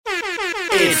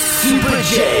It's Supa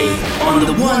J on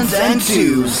the ones and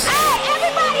twos.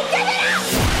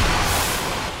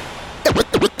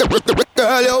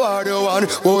 Girl, you are the one,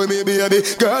 oh me baby.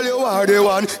 Girl, you are the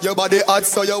one. Your body hot,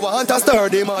 so you want a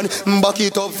sturdy man. Back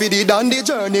it up for the dandy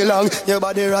journey long. Your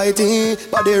body righty,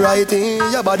 your body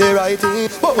righty.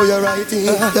 Oh, you're righty.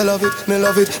 You love it, me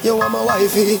love it. You want my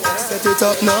wifey. Set it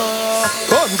up now.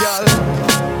 Come, girl.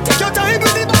 Take your time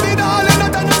with the body, darling.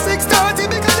 Not on 6:30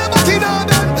 because you're back in our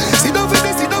bed. Sit down for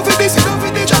this, sit down for this, sit down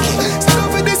for the jockey. Sit down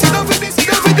for this, sit down for this, sit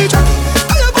down for the jockey.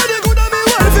 Your body good and me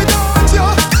want to touch you.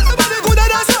 Your body good and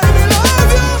that's why me love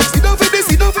you. Sit down for this,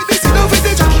 sit down for this, sit down for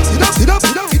the jockey. Sit down, sit down,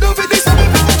 sit down, sit down for this, sit down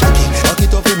for the jockey. Back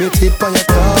it up with me tip on your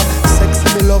car. Sexy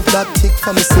me love that kick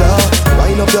for me slaw.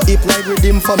 Wind up your hip like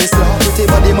rhythm for me slaw. Pretty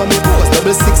body mommy pose,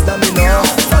 double six that me now.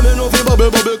 For me know fi bubble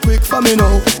bubble quick for me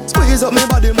now. Squeeze up me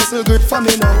body muscle grip for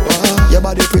me now. Your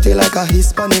body pretty like a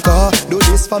Hispanic. Do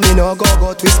this for me now, go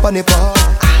twist on the paw.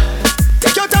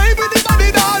 Take your time with the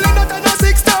body, darling. Not on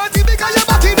 6:30 because you're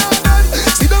back in our bed.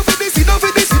 Sit down for this, sit down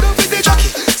for this, sit down for the jockey.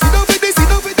 Sit down for this, sit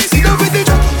down for this, sit down for the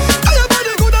jockey. Your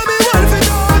body good and me want to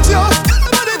touch you.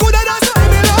 Your body good and that's why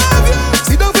me love you.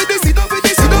 Sit down for this, sit down for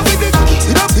this, sit down for the jockey.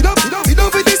 Sit down, sit down, sit down, sit down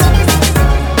for this.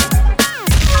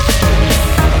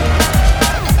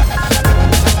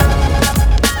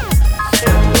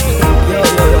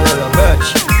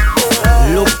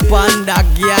 Look on that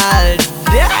girl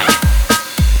there.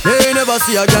 They never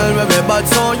see a girl with a bad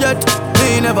song yet.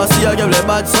 They never see a girl with a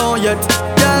bad song yet.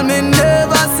 Girl, me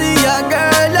never see a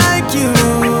girl like you.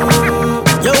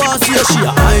 You want to see a she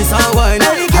a ice and wine,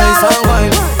 ice and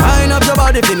wine. Wind up your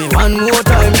body for me one more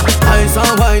time. Ice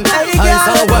and wine,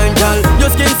 girl.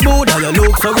 Your skin smooth and your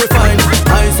look so refined.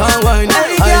 Ice and wine,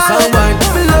 ice and wine.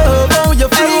 Me love how you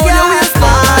feel your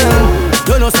waistline.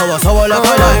 You know sour like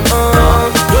a lime.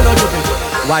 You know jumping.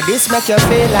 What this make you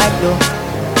feel like though?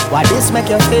 What this make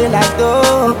you feel like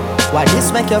though? What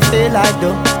this make you feel like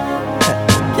though?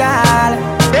 Girl,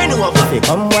 Bend over. if you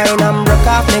come wine and broke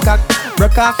off me cock,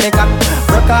 broke off me cock,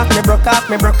 broke off me, broke off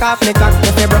me, broke off me cock.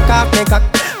 If you broke off me cock,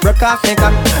 broke off me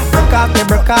cock, broke off me,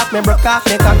 broke off me, broke off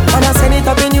me cock. Wanna send it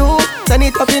up in you, send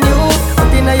it up in you,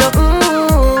 up in your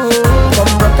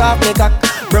Come broke off me cock,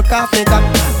 broke off me cock,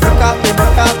 broke off me,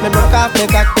 broke off me, broke off me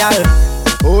cock, girl.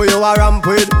 Who you a ramp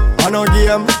with? On a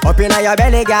game, up in your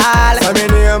belly, girl. Say me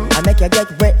name. I make you get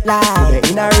wet like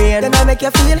in a rain. Then I make you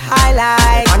feel high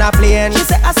like on a plane. She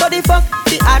say I saw the fuck,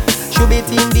 the act. Should be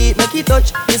team deep, make it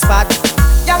touch the spot.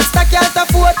 Youngster can't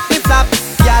afford the flap.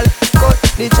 Y'all cut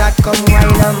the chat, come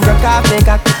wine and broke off me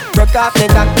cock, broke off me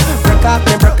cock, broke off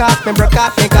me, broke off me, broke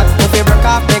off me cock. If you broke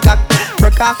off me cock,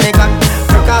 broke off me cock,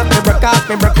 broke off me, broke off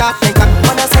me, broke off me cock.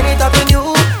 Wanna send it up in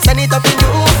you, send it up in you,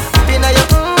 up in your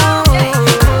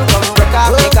broke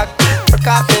off me cock, broke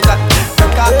off me cock,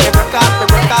 broke off me, broke off me,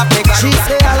 broke off me cock. She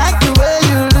say I like the way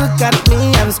you look at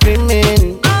me, I'm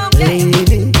screaming,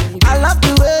 baby. I love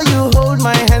the way you hold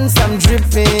my hands, I'm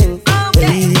dripping,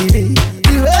 baby.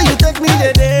 The way you take me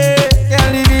today,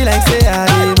 can't leave me like say I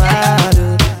am mad.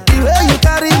 The way you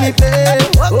carry me play,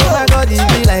 oh my God, it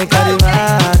be like I am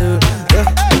mad.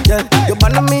 Yeah, you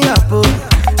burn me up, oh.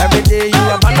 Every day you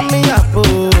are burning me up,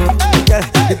 oh. Yeah,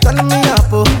 you turning me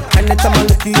up, oh. Anytime I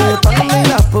look at you, you turning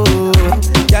me up, oh.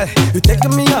 Yeah, you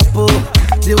taking me up, oh.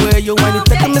 The way you want, you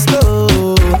taking me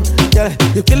slow. Yeah,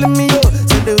 you killing me, oh.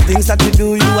 So the things that you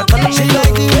do, you are turning me. She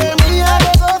like the way me,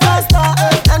 I go faster.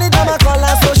 Anytime I call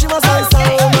her, so she must answer.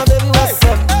 Oh my baby, what's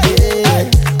up? Yeah.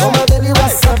 Oh my baby,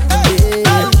 what's up?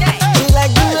 Yeah. She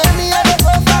like the way me, I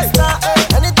go faster.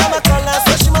 Anytime I call her,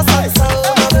 so she must answer.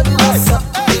 Oh my baby, what's up?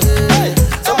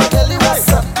 Yeah. Oh my baby, what's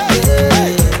up?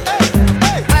 Yeah.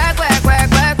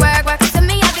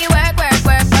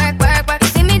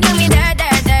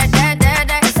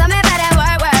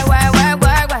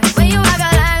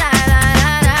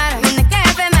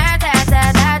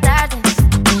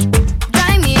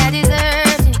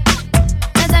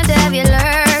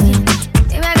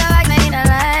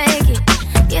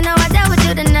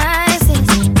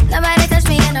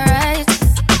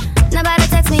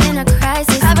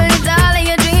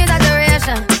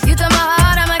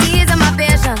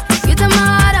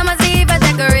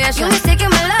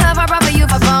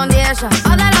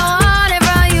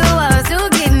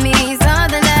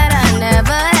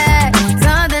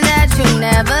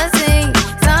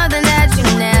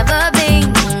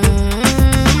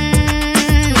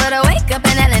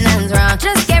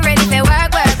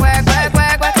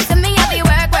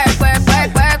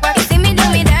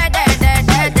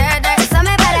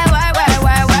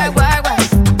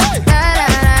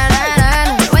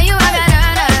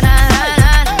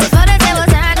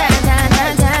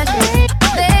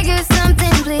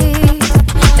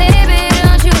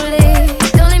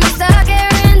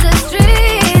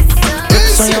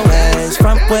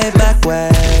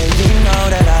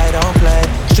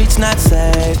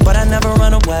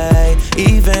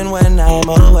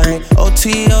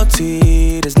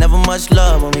 OT. There's never much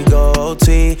love when we go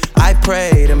OT. I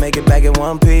pray to make it back in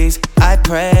one piece. I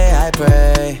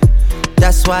pray.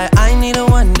 That's why I need a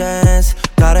one dance.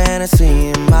 Got a Hennessy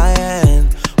in my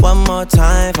hand. One more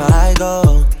time before I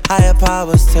go. Higher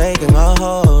powers taking a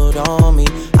hold on me.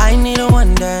 I need a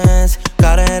one dance.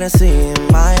 Got a Hennessy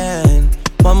in my hand.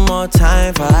 One more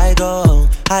time before I go.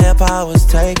 Higher powers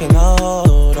taking a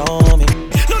hold on me.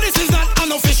 No, this is not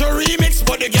an official remix,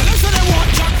 but the girl said they want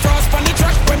Jack Frost on the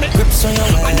track when me Grips on your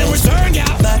waist, and then return,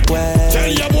 girl. back way. Tell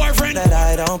your boyfriend that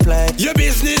I don't play. Your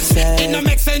business, it don't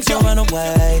make sense, you don't run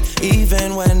away,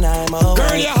 even when I'm away.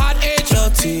 Girl, your hot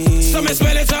H.O.T. So me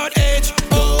spell it out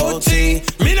H.O.T.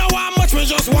 Me know how much, me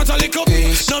just want a little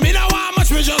piece. No, me know how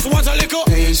much, me just want a little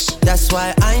piece. That's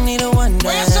why I need a one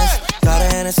dance. Got a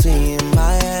Hennessy in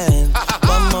my hand.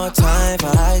 One more time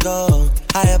before I go.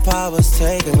 Higher powers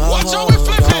taking a hold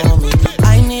on me.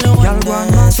 I need a one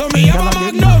dance. So me have a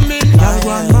magnum in my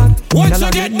hand. Once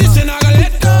you get this, then I gotta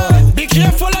let go. Be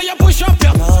careful how you push up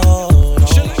your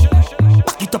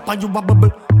Back it up and you a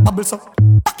bubble so.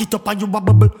 Back it up and you a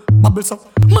bubble so.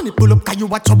 Money pull up 'cause you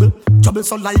a trouble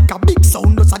so like a big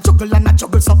sound does a juggle and a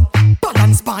juggle so.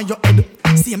 Balance by your head,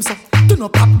 same so. Do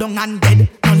not pop down and dead.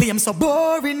 No lame so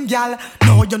boring, gal.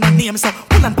 No you no name so.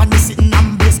 Pull and pan me sitting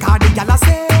and brace 'cause the gal a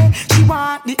say she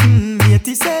want the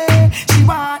matey say. She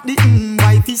want the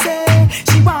wifey say.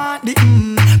 She want the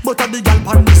but of the gal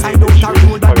pan the side out the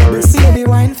road and the baby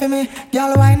wine for me,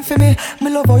 gal wine for me. Me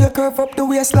love how you curve up the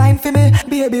waistline for me.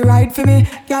 Baby ride for me,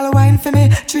 gal wine for me.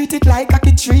 Treat it like a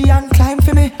kid tree and climb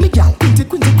for me. Me gal quint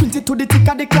it to the tick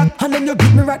of the clock. And then you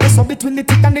give me right there so between the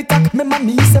tick and the tack. Me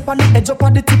mommy step on the edge up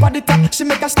on the tip of the top. She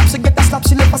make a stop, she get a slap,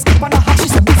 she left a skip on a hop. She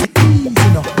said it's easy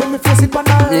now. When me face it on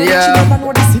her, yeah,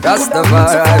 that's the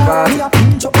vibe. Me a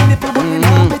pinch up the nipple, but me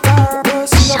not bitter.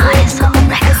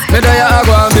 Me there I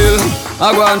go and build,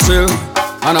 I go and chill,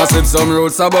 and I sip some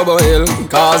roots of Bubble Hill.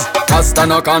 Cause Rasta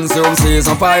no consume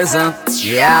season poison.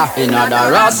 Yeah, in the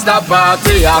Rasta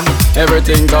party, yeah.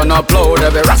 Everything done upload.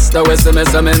 Every Rasta we see me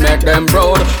make them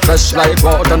proud. Fresh like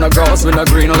water on the grass with a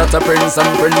green letter prince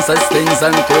and princess, kings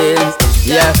and queens.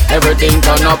 Yeah, everything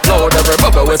done upload. Every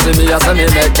bubble we see me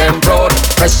make them proud.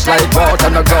 Fresh like water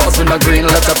on the grass with a green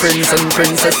letter prince and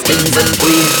princess, kings and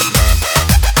queens.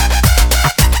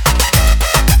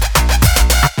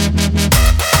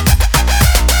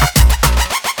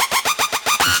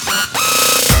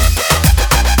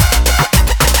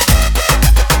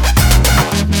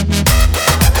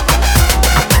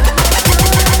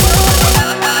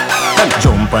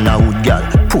 Jump on a wood gal,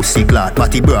 pussy clot,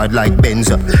 body broad like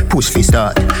Benza. Push fi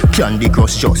start, Candy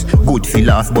Crush just good fi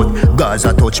laugh, but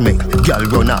Gaza touch make gal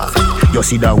run off. You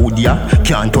see that wood ya,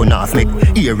 can't turn off, make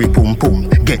eerie pum pum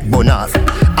get bun off.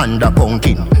 Under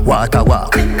pumpkin, water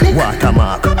walk, water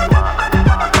mark.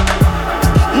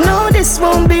 No, this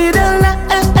won't be the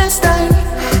last time.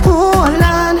 Hold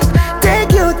on,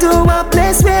 take you to a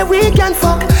place where we can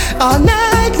fuck all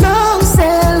night long.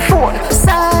 Cell phone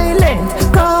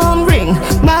silent, come ring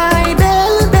my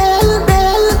bell, bell,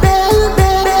 bell, bell,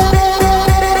 bell.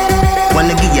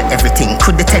 Wanna give you everything,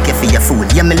 could they take you for your fool?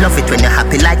 Yeah, me love it when you're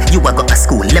happy like you a go to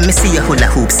school. Let me see your hula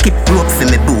hoop, skip rope for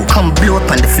me boo, come blow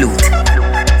up on the flute.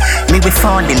 Me we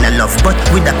fall in love, but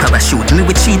with a parachute. Me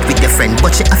we cheat with your friend,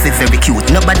 but she have it very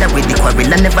cute. Nobody with the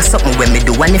quarrel, I never something when me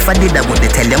do. And if I did, I would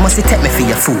tell you, must you take me for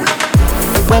your fool.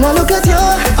 When I look at you,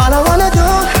 all I wanna do,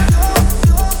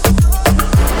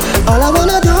 all I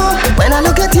wanna do. When I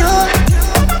look at you,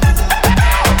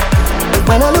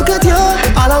 when I look at you,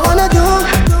 all I wanna do.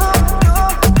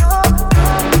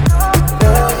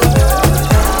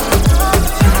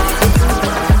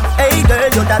 Hey girl,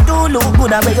 you that do look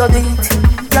good at me you did.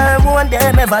 Girl, want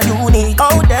them ever unique.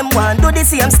 How them want do the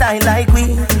same style like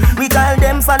we. We call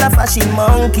them for the fashion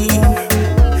monkey.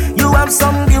 You have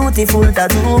some beautiful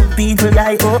tattoo, people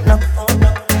like up now.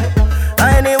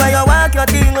 Anyway you walk your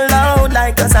thing loud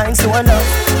like a sign to love.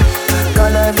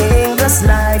 Coloring this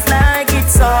life like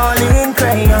it's all in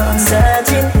crayon.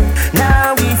 Searching,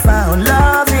 now we found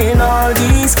love in all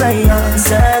these crayons.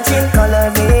 Searching,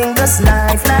 coloring this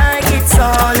life like it's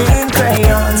all in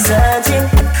crayon. Searching,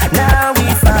 now we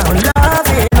found love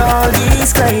in all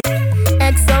these crayons.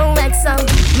 XOXO,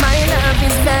 my love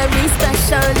is very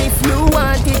special. If you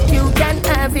want it, you can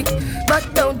have it, but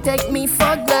don't take me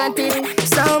for granted.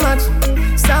 So much,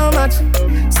 so much,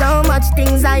 so much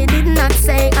things I did not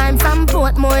say. I'm from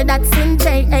Portmore, that's in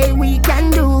J.A. We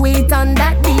can do it on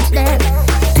that beach there.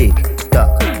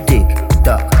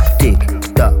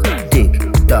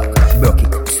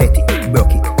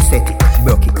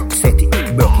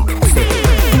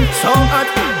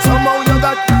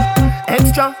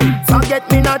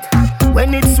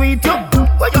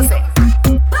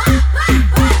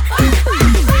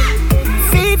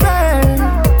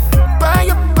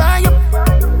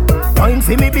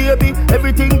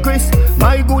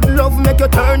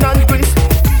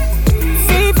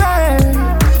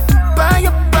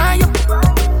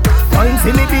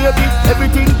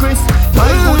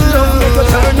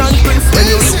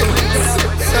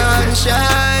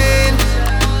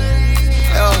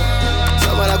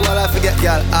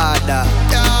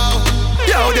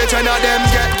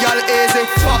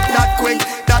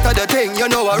 the thing, you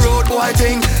know a road boy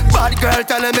thing. Bad girl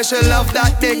telling me she love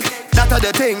that dick. That a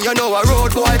the thing, you know a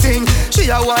road boy thing. She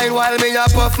a wine while me a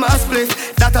puff my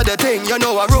spliff. That a the thing, you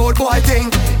know a road boy thing.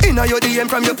 Inna your DM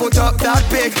from you put up that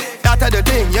pic. That a the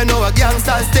thing, you know a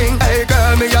gangster's thing. Hey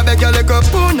girl, me a beg you like a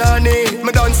punani.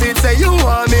 Me don't see it say you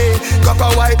want me. Cock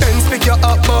a white and pick you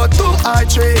up but 2 or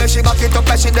 3. Then she back it up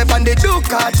and she dip on the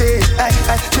Ducati. Hey,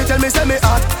 hey, she tell me say me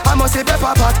hot, I must say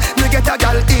pepper pot. Me get a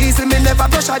gal easy, me never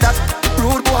pressure that.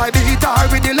 Rude boy beat her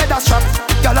with the leather strap.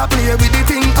 Gal a play with the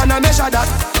thing and I measure that.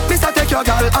 Mister take your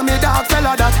gal and me dog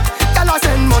fella that. Gal a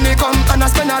send money come and I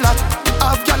spend a lot.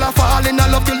 Have gal a fall in a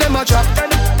love till them a drop.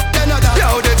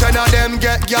 Yo, the 10 of them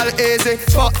get gal easy.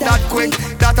 Fuck that quick,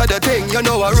 that a the thing, you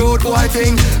know a rude boy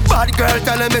thing. Bad girl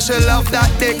telling me she love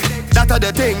that dick. That a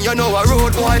the thing, you know a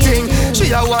rude boy thing.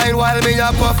 She a wine while me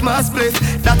a puff my spliff.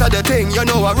 That a the thing, you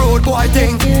know a rude boy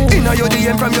thing. Inna your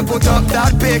DM from you put up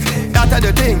that pic. That a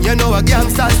the thing, you know a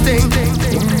gangster's thing.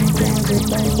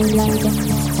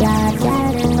 Glad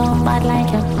girl, ain't no bad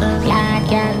like you. Glad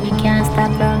girl, we can't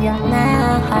stop love you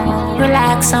now.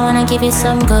 Relax, I wanna give you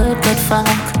some good fuck.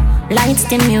 Lights,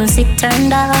 the music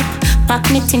turned up.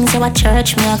 Pack me things, you a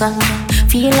church, me a go.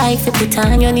 Feel like you put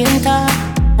on your new top.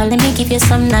 Now let me give you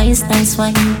some nice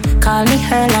wine. Call me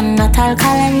Earl and not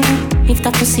alkaline. If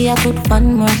the pussy I put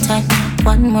one more time.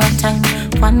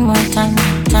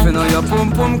 If you know your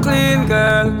pum clean,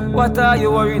 girl, what are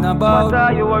you worrying about?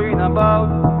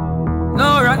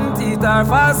 No rotten teeth or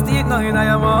false teeth, no in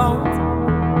your mouth.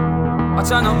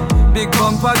 Watch out now, big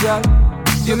bumper girl,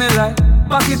 you me like.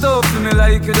 Back it up to me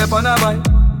like you dep on a bike.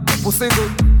 Pussy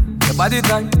good, your body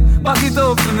tight. Back it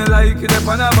up to me like you dep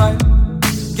on a bike.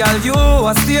 Girl, you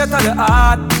a state of the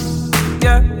art,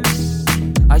 yeah.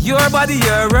 Your body,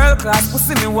 your world class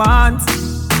pussy me want.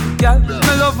 Girl,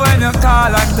 me love when you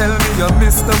call and tell me you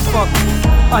miss the fuck.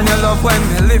 And you love when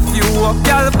me lift you up.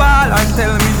 Girl, ball and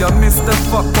tell me you miss the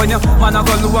fuck. When you wanna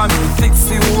go low and me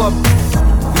fix you up.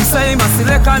 You say my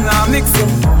select and I mix you.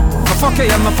 Me fuck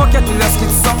you, yeah, me fuck you till you skip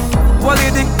some.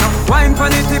 Wally dick now, wine pon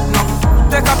the tip now.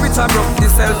 Take a picture, bro, the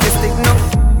selfie stick now.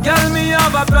 Girl, me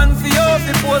have a plan for you.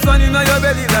 The pose on in your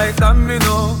belly like that, me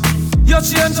know. You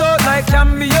change out like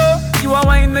cameo. You a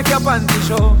wine make your panty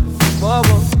show.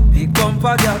 Bobo, big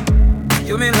bumper girl,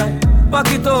 you me like.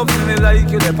 Back it up for me like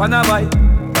you dep on a bike.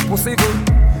 Your pussy good,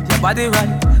 your body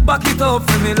right. Back it up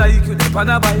for me like you dep on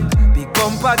a bike. Big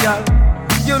bumper girl,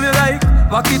 you me like.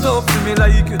 Back it up for me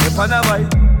like you dep on a bike.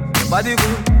 Your body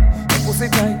good, your pussy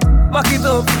tight. Back it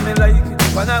up for me like you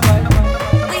dep on a bike.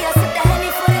 We are sit the Henny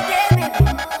for the day, baby.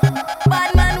 Bad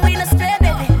man, we no stray,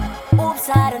 baby. Oops,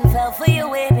 I done fell for your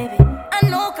way, baby. I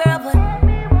know, girl, but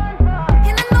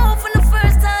you don't know from the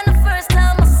first time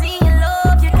I seen your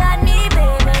love, you got me,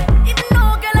 baby. Even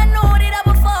though, girl, I know that I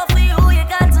would fall for you, you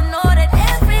got to know that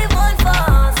everyone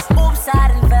falls. Oops, I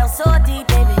done fell so deep,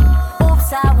 baby.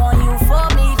 Oops, I want you for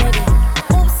me, baby.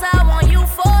 Oops, I want you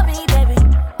for me, baby.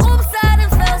 Oops, I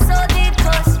done fell so deep,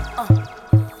 'cause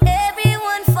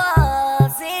everyone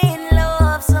falls in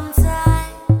love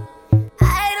sometime.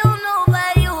 I don't know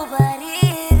about you, but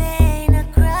it ain't a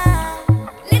crime.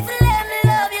 If you let me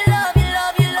love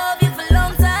you for a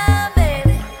long time,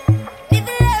 baby. If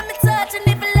you let me touch and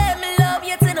if you let me love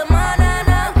you to the morning,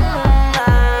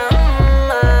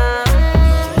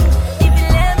 if you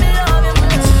let me love you,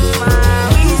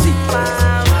 easy,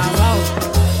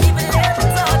 if you let me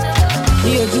touch you.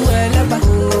 Here you are,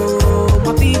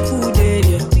 my people dead,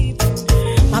 yeah.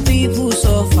 My people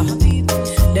suffer.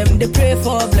 Them they pray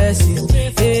for blessing.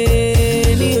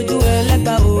 Hey, here you are,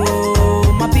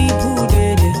 my people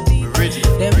dead,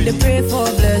 yeah. Them they pray for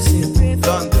blessing,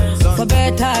 for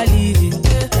better living.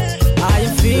 I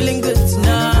am feeling good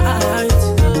tonight.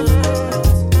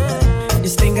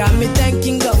 This thing got me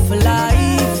thanking God for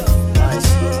life.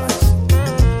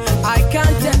 I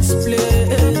can't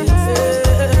explain.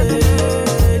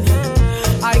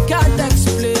 I can't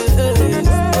explain.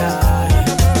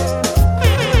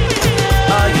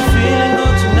 Are you feeling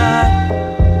good tonight?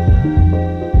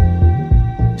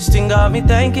 This thing got me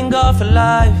thanking God for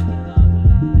life.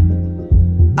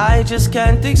 I just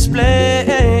can't explain.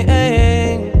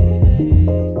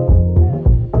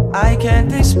 I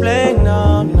can't explain,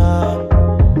 no.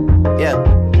 Yeah.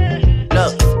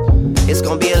 Look, it's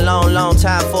gonna be a long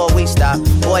time before we stop.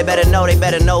 Boy, they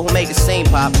better know who made the scene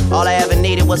pop. All I ever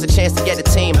needed was a chance to get the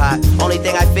team hot. Only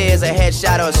thing I fear is a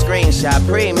headshot or a screenshot.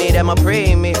 Pre-me, them a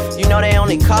pre-me. You know they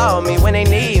only call me when they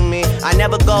need me. I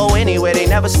never go anywhere, they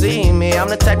never see me. I'm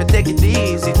the type to take it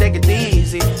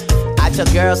easy. I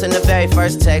took girls in the very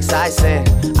first text I sent.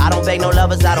 I don't beg no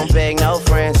lovers, I don't beg no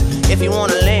friends. If you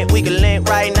wanna link, we can link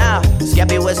right now.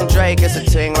 Skeppy with some Drake, it's a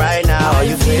ting right now. Are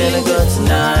you feeling good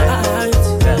tonight?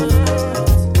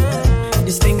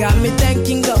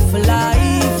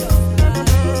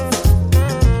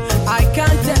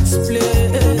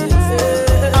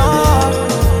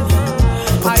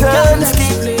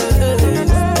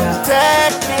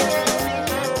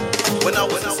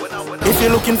 you're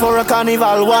looking for a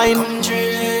carnival wine,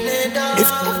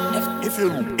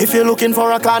 if you're looking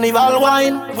for a carnival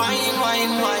wine,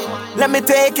 let me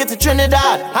take you to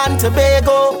Trinidad and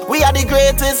Tobago. We are the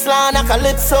greatest land of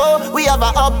calypso. We have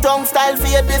a uptown style for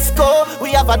your disco.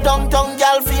 We have a downtown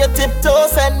gal for your tiptoe.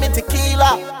 Send me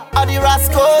tequila or the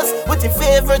Rascals with your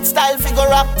favorite style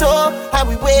figure up to. And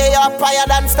we way up higher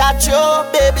than statue.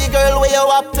 Baby girl, where you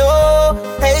up to?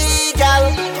 Hey gal,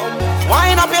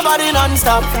 wind up your body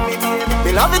non-stop.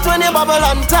 We love it when you bubble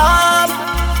on top.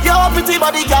 Your pretty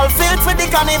body girl fit for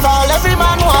the carnival. Every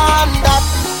man want that.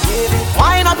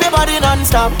 Wind up your body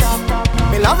non-stop.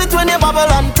 Me love it when you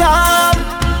bubble on top.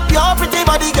 Your pretty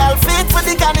body girl fit for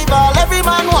the carnival. Every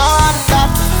man want that.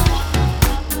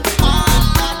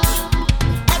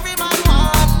 Every man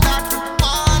want that.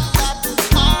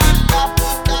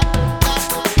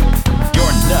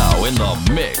 You're now in the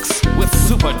mix with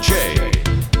Supa J.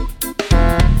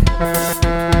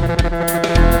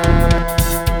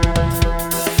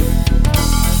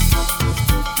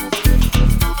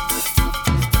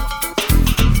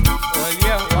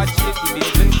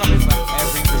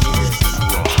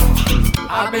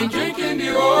 I've been drinking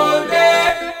the whole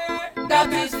day,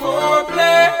 that is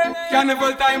foreplay.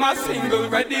 Carnival time a single,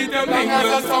 ready to mingle. Long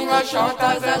as a song as short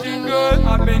as a jingle.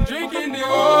 I've been drinking the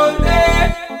whole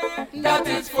day, that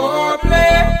is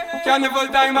foreplay. Carnival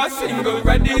time a single,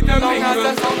 ready to mingle. Long as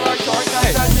a song as short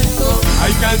as a jingle.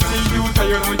 I can see you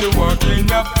tired when you're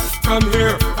walking up. Come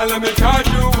here and let me charge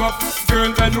you up.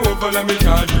 Girl, bend over, let me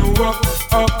charge you up.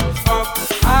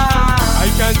 I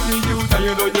can see you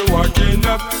tired when you're walking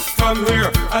up. Come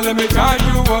here and let me charge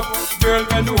you up. Girl,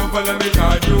 bend over, let me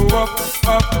charge you up.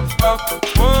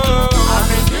 Whoa. I've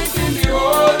been drinking the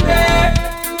whole day,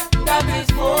 that is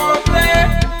foreplay.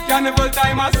 Carnival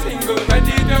time a single,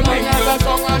 ready to mingle. Long as a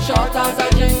song as short as a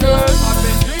jingle. I've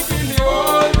been drinking the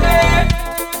whole day,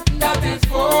 that is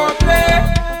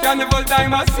foreplay. Carnival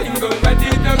time a single, ready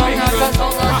to mingle. Long as a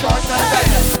song as short as a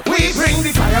jingle. We bring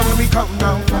the fire when we come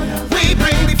down. We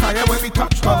bring the fire when we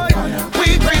touch down.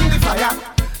 We bring the fire,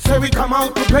 so we come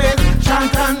out to play,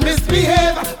 chant and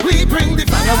misbehave. We bring the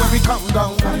fire when we come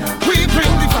down. We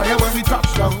bring the fire when we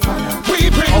touch down. We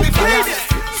bring the fire,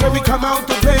 so we come out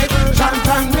to play, chant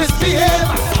and misbehave.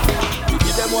 We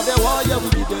give them what they want, yeah, we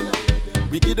give them.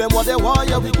 We give them what they want,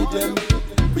 yeah, we give them.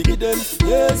 We give them,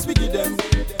 yes, we give them.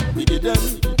 We give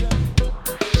them.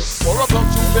 4 o'clock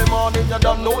Tuesday morning, you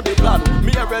don't know the plan.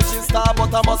 Me a register,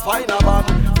 but I must find a van.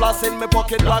 Flash in my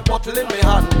pocket, black bottle in my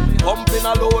hand. Pumping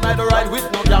alone, I don't ride with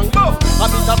no gang. Go! I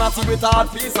meet a natty with a hard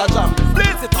piece of jam.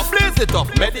 Blaze it up,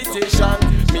 meditation.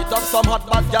 Meet up some hot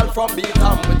bad girl from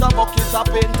Beatham with a bucket of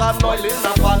paint and oil in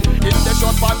a pan. In the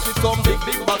short pants with some big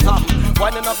bottom.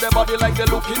 Winding up their body like they're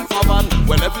looking for man.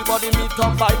 Well, everybody meet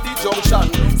up by the junction,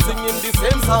 singing the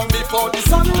same song before the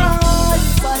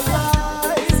sunrise.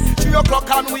 3 o'clock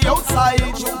and we outside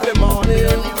Tuesday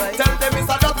morning. Tell them it's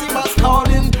a dirty mass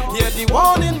calling. Hear the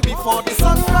warning before the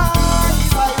sunrise.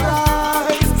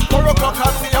 4 o'clock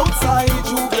and we outside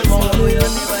Tuesday morning.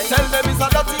 Tell them it's a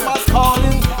dirty mass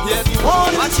calling. Hear the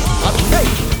warning. Hey.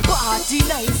 Party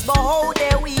nice, but how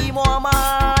dare we more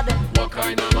mad? What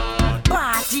kind of mad?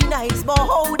 Party nice, but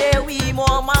how dare we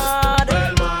more mad?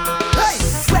 Well mad. Hey,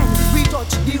 when we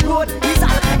touch the road, it's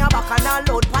all kind of back and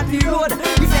a load on the road.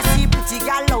 If you see pretty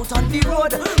girl out on the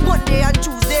road, Monday and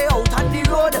Tuesday out on the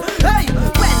road. Hey,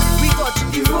 when we touch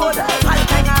the road, all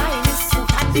kind of highness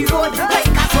foot on the road. Like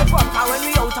a so proper when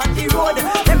we out on the road.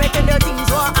 They make the things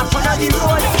go happen on the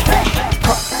road. Hey,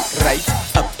 cock right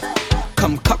up,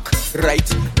 come cock right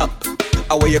up.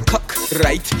 Away you cock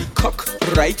right up.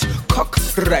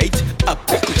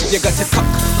 You got to cock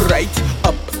right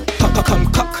up, come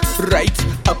cock right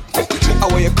up.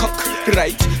 Away you cock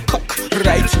right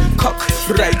up.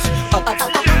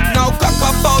 Now cock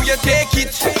up how you take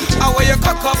it. Away you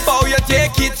cock up how you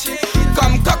take it.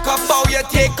 Come cock up how you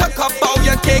take, cock up how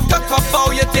you take, cock up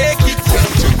how you take it.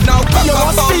 Now cock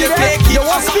up how you take it.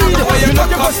 Away you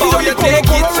cock up how you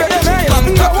take it.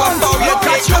 Come cock up how you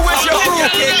take, cock up how you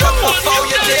take, cock up how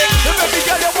you take. Baby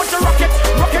girl, you want to rock it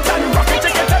and rock it.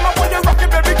 You can tell me when you rock it,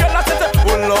 baby girl. I said,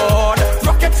 oh Lord,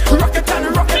 rock it and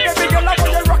rock it, baby girl. I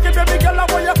want you rock it, baby girl. I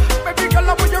want you, baby girl.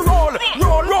 I want you roll and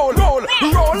roll, roll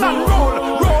and roll and roll,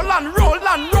 roll and roll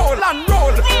and roll and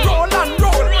roll, roll and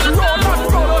roll, roll and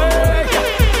roll.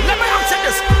 Let me answer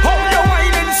this. How you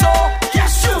whining so?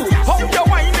 Yes, you. How you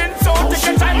whining so? Take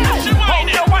your time. How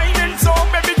you whining so,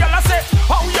 baby girl? I say,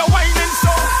 how you whining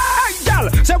so? Hey, girl,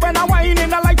 say when I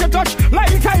whining, I like to touch.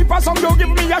 Like hyper, some you give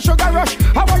me a sugar rush.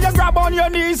 I want you grab on your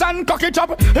knees and cock it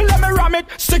up. Let me ram it,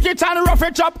 stick it and rough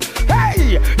it up.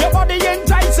 Hey, your body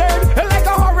enticing like a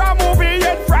horror movie.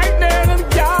 It's frightening,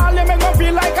 girl. Let me go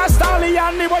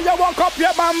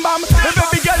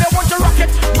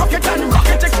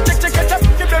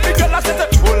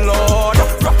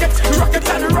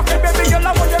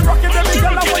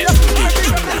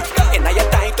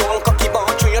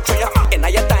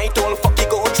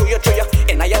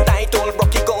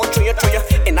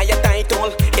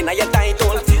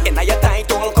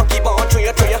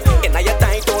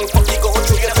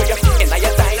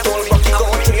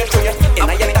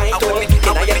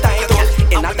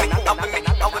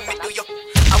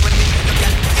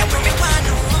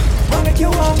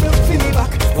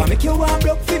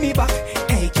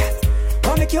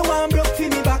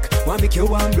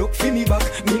want broke for me back?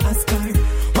 Me ask her.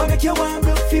 Why make you want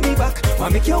broke for me back? Why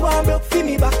make you want broke for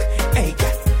me back? Hey,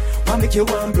 girl. Why make you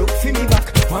want broke for me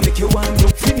back? Why make you want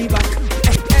broke for me back?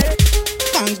 Hey, hey.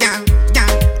 Come down,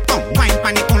 come wine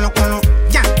pan the colo colo,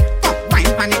 yeah. Come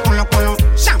wine pan the colo colo.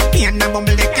 Champagne and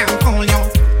bubble they can't call you.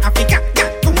 Africa, yeah.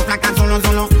 Come up like a solo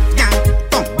solo, yeah.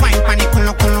 Come wine pan the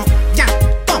colo colo, yeah.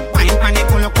 Come wine pan the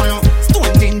colo colo.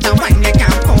 Stone ginger wine they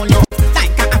can't call you.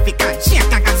 Like a African,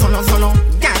 shake like a solo solo,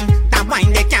 yeah. That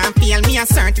wine they can't feel. Me a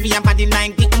search for your body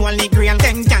like the Holy Grail.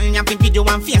 Then girl, you have the video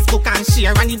on Facebook and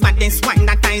share. And the baddest wine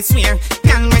that I swear.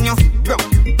 Girl, when you broke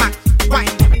back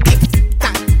wine, tick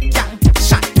tock, girl,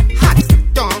 shot hot,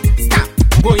 don't stop,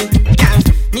 boy, girl.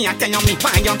 Me a tell you me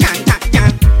why you can't talk,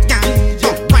 girl, girl.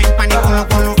 Don't wine pan the colo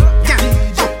colo, girl.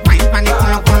 Don't wine pan the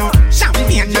colo colo.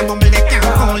 Champagne and bubble they can't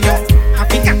call you.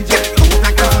 African, girl, come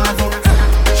like a solo.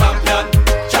 Champion,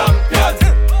 champion,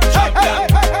 champion,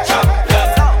 champion,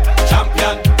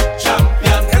 champion,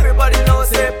 champion. Everybody knows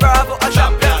say bravo a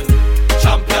champion,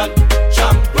 champion,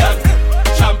 champion,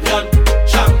 champion,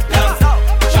 champion,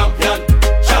 champion,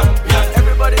 champion.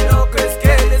 Everybody know Chris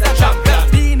Cale is a champion.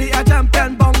 Beanie a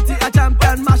champion, Bounty a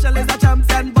champion, Marshall is a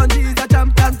champion, Bungie is a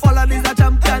champion, Pollard is a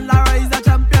champion, Lara is a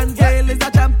champion, Gale is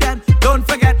a champion. Don't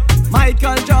forget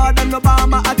Michael Jordan,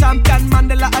 Obama a champion,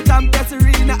 Mandela a champion,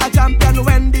 Serena a champion,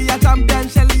 Wendy a champion,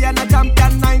 Shelly and a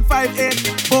champion,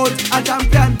 958 both a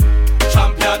champion.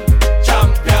 Champion,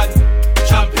 champion,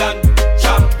 champion,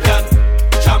 champion,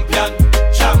 champion,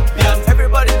 champion.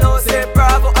 Everybody knows say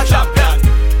bravo a champion,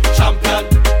 champion,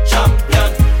 champion,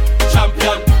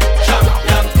 champion,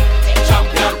 champion,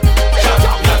 champion,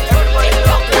 champion. Everybody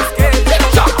knows Chris Cale is a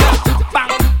champion.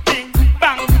 Bang, bing,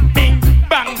 bang, bing,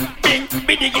 bang, bing,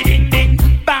 bidigi ding ding.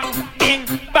 Bang, bing,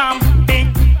 bam, bing,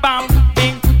 bam,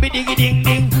 bing, bidigi ding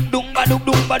ding. Dung ba dung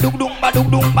dung ba dung dung ba dung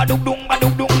dung ba dung dung ba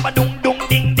dung dung ba dung dung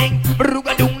ding ding.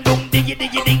 Bruga dung dung digi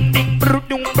digi ding ding. Bru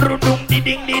dung di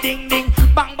ding di ding ding.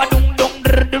 Bang ba dung dung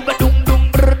dung ba dung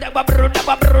dung da ba ba dung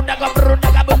dung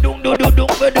dung dung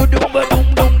ba dung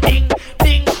dung ding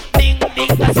ding ding ding.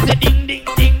 I say ding ding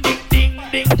ding ding ding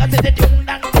ding. I say dung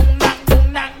dang dung dang dung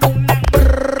dang dung dang.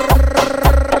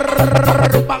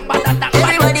 Bang ba da dang.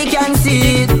 Everybody can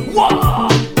see it. Whoa.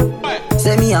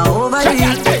 Say me a overdo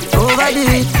it, overdo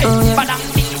it. Oh yeah.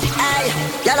 Aye,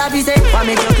 y'all be say, why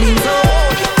make you clean so?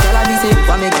 Y'all be say,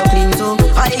 why make you clean so?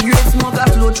 High grade smoke a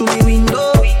flow through me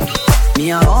window.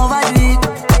 Me a overdo it.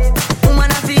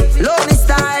 Woman a feel, love me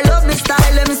style, let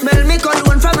me smell me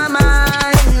cologne from my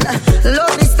mind.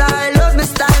 Love me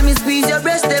style, me squeeze your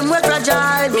breast, them we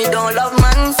fragile. Me don't love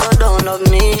man, so don't love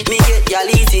me. Me get y'all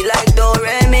easy like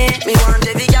Do-Re-Mi. Me want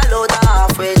every y'all out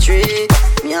halfway tree.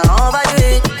 Me a overdo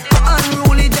it.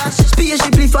 Unruly Josh,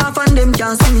 spaceshiply far from them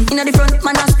can't see me. Inna the front,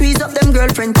 man a squeeze up them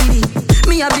girlfriend TV.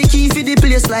 Me have the key for the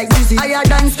place like Dizzy. Higher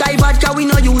than Sky Vodka, we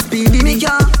no use PD. Me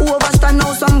can't overstand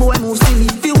now, some boy move silly.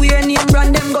 Fi wear name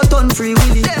brand, them go turn free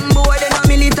willy. Them boy, they no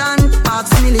militant,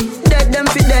 ask milly. Dead them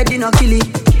fit dead, they no kill it.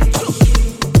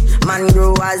 Man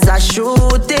grow as a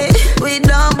shooty. We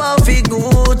don't bow fi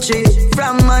Gucci.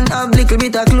 From man have little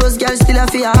bit of clothes, girl still a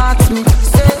fi ask me.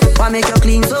 Say, why make you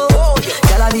clean so?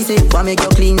 Girl a be say, why make you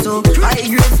clean so? High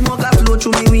grade smoke a flow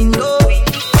through me window.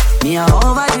 Me a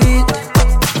overdo it.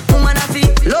 Woman a fi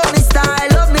love me style,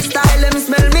 let me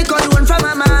smell me cologne from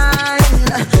my mind.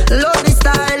 Love me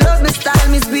style,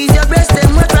 me squeeze your breast,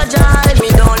 them we fragile. Me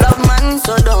don't love man,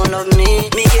 so don't love me.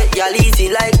 Me get y'all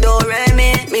easy like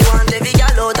Do-Re-Mi. Me want every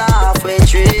y'all out halfway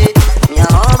tree. Me a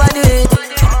overdo it.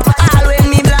 All when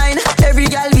me blind, every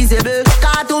girl visible.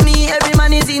 Car to me, every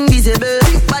man is invisible.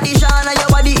 Big body shine, your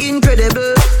body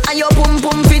incredible. And your pum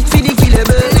pum fit for the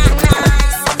killable.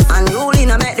 And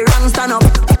rolling, I make the wrong stand up.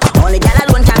 Only girl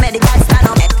alone can make the guy stand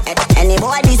up. Any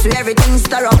boy this way, everything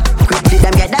stir up. Quickly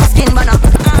them get that skin burn up.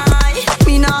 Aye,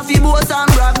 me nah fi boast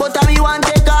and brag, but I me want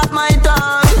take off my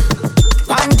tongue.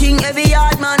 One thing every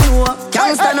yard man know,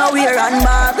 can't stand nowhere and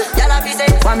bob. Y'all be say,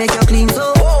 why make you clean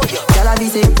so? Y'all be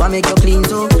say, why make you clean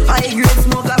so? High grade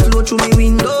smoke a flow through me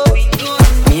window.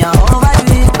 Me a overdo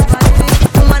it.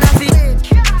 Woman a fit.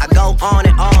 I go on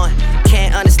and on,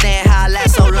 can't understand how I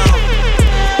last so long.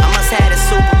 I must have the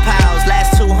superpowers,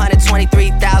 last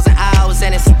 223,000 hours,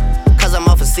 and it's cause I'm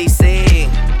off of CC,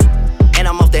 and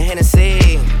I'm off the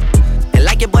Hennessy. And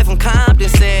like your boy from Compton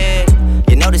said,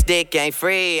 you know this dick ain't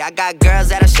free. I got girls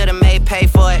that I should've made pay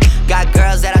for it. Got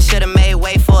girls that I should've made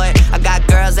wait for it. I got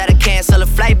girls that'll cancel a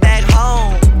flight back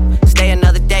home. Stay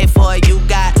another day for it. You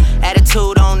got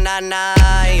attitude on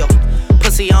 99, yo.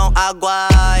 Pussy on agua,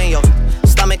 yo.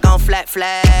 Stomach on flat,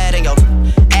 and yo.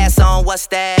 Ass on on, what's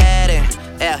that? And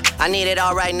yeah, I need it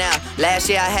all right now. Last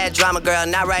year I had drama, girl,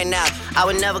 not right now. I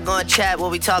would never go and chat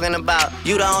what we talking about.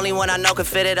 You the only one I know can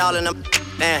fit it all in them.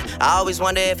 Man, I always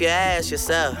wonder if you ask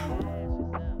yourself,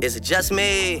 is it just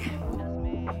me?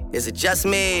 Is it just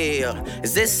me? Or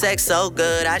is this sex so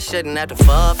good I shouldn't have to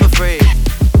fuck for free?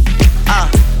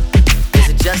 Is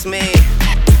it just me?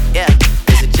 Yeah,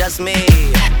 is it just me?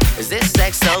 Is this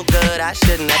sex so good I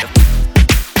shouldn't have to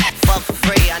fuck for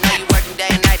free? I know you working day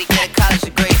and night to get a college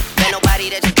degree. Ain't nobody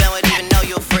that you been with even know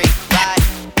you're free, right?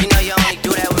 You know you only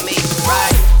do that with me,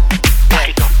 right?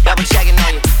 Yeah, double checking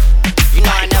on you. You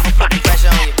know I never put the pressure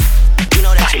on you. You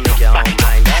know that you make your own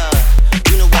mind up.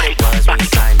 You knew what it was when you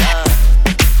signed up.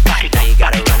 Now you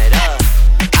gotta run it up.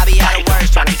 I be out of words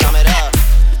trying to sum it up.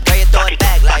 Girl, you throw it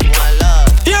back like one love.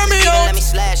 Hear me out. Let me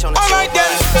slash on the alright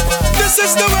then. This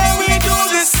is the way we do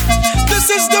this. This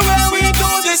is the way we do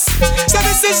this. So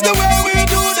this is the way we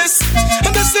do this. And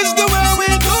this is the way we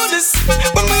do this.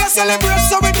 When we are celebrate,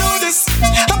 so we do this.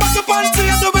 I'm about to party,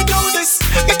 so we do this.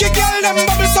 Make your girl them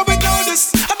bubble, so we do this.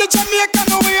 At the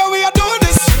Jamaican, we are do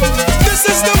this. This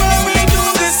is the way we do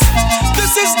this.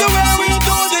 This is the way we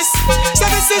do this. So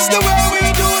this is the way we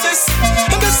do this.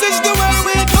 And this is the way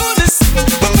we do this.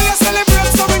 When we are celebrate,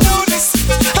 so we do this.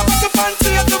 I'm about to party,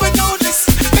 so we do this.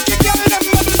 Make your girl them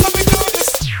bubble, so we do this.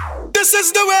 This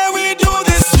is the way we do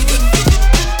this.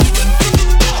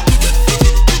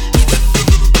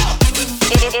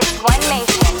 It is one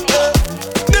nation.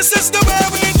 This is the way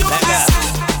we do this.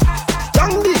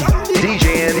 DJ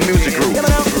and music group.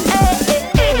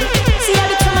 See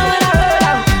every time I when I roll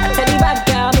out, I tell the bad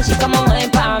girl, me she come on wine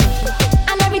for me.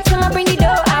 And every time I bring the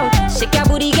dough out, shake your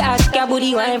booty, girl, shake your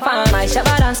booty, wine for me. My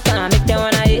shabba dance can make them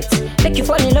wanna hit, make you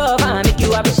fall in love and make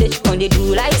you appreciate. When they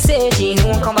do like say, she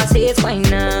no conversate, fine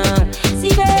now.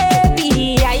 See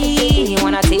baby, I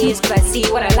wanna taste, 'cause I see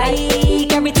what I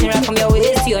like. Everything right from your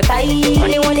waist to your thigh.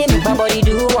 Only one make my body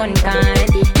do one kind.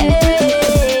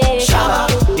 Hey, Shabba,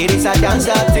 it is a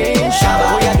dancer thing.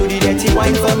 Shabba, oh yeah, do the dirty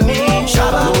wine for me.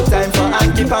 Shabba, no time for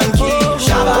hanky panky.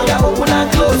 Shabba, oh yeah, open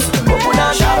and close, open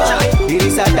and Shabba. It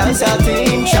is a dancer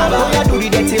thing. Shabba, oh yeah, do the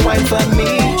dirty wine for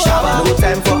me. Shabba, no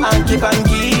time for hanky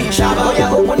panky. Shabba, oh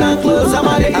yeah, open and close. I'm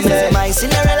say my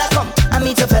Cinderella come, I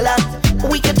meet a fella.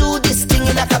 We can do this thing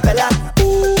in a cappella.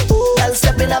 I'll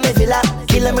step in a me villa,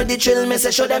 kill them with the chill. Me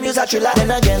say show them use a thriller. Then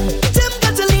again, them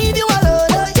got to leave you alone.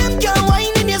 Them can't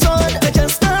whine in your zone. They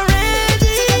just not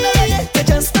ready. They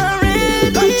just not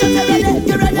ready.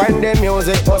 When the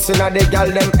music bustin' at the gal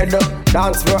them head up,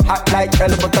 dance for hot like hell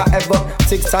but a ever.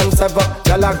 6 and 7,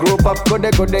 gal a group up,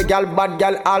 goody gal, bad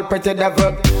gal, all pretty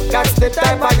devil. That's the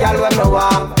type of gal when me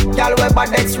want. Gal we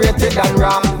bad X-rated and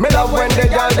raw. Me love when the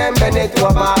gal them bend it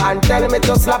over and tell me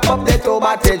to slap up the two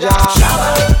batty jar.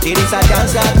 Shabba, it is a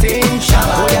dancer thing.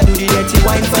 Shabba, oh yeah, do the dirty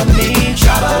wine for me.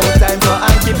 Shabba, no time for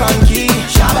hanky panky.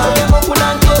 Shabba, oh yeah, open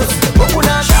and close, open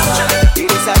and Shabba.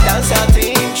 It is a dancer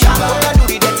thing. Shabba, oh yeah, do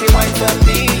the dirty wine for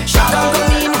me. Shabba,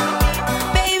 come in,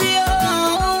 baby,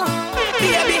 oh,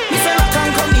 baby, me say rock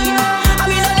and come in. I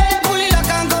mean, I let pull it lock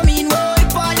and come in. Boy,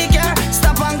 party car,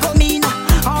 stop and come in.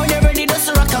 How you ready? Just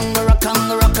rock and come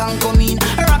in,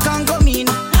 rock and come in.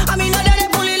 I mean, I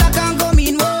let pull it lock and come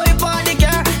in. Boy, party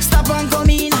car, stop and come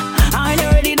in. How you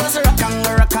ready? Just rock and come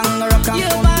in. Your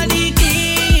body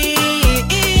clean,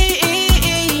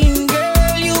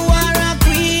 girl, you are a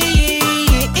queen.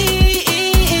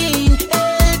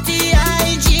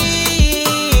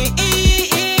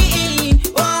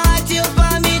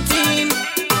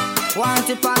 Want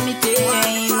it for me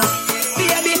team.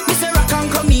 Baby, me say rock and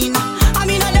come in. I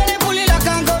mean, I let pull it lock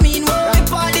and come in. Whoa,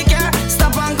 party car,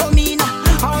 stop and come in.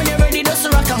 How you ready? Just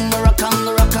rock and come in, rock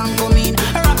and come in.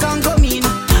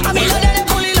 I mean, I let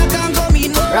pull it lock and come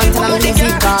in. Whoa, party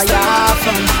car, stop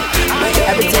and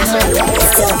Everything's ready.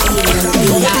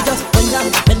 Baby, just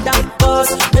bend down,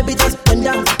 pause. Baby, just bend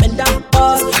down,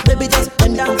 pause. Baby, just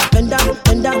bend down, pause. Baby,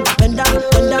 just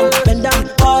bend down,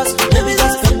 pause. Baby,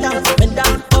 just bend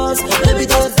down, pause. Baby,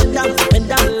 just bend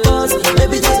down, pause.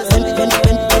 Baby, just bend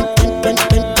down,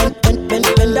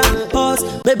 pause.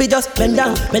 Baby, just bend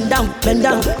down,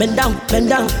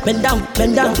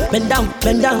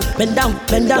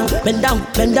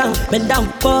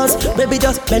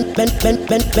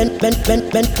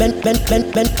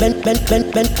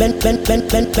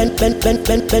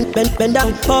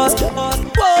 pause.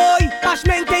 Boy,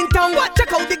 Bashman came down.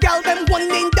 Check out the gal them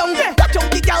winding down. Watch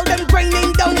out the gal them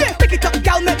grinding down. Pick it up,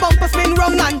 gal, make bumper spin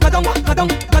round and go down,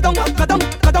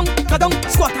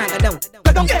 squat and go down,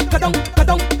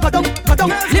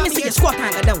 Let me see you squat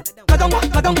and go down, squat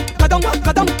and go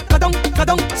down,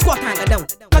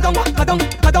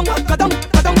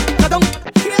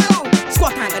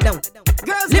 squat and go down.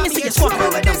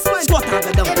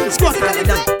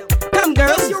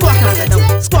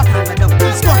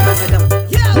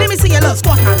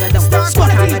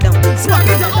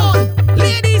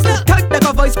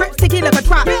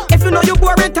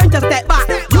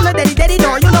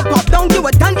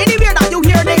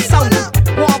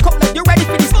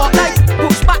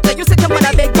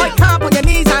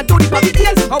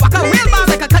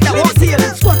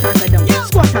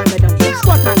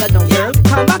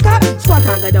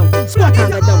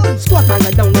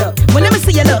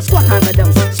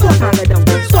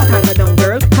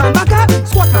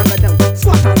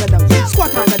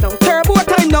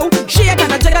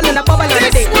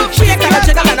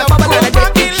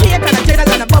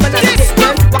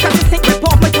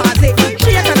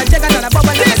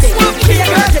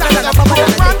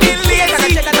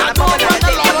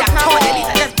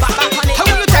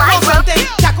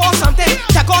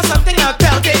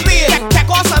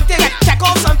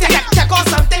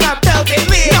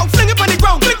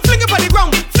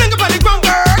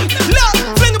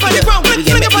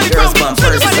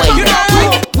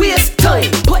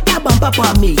 up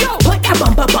on me. Put that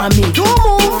bump up on me. Don't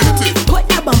move. Put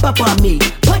that bump up on me.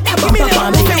 Put that bump up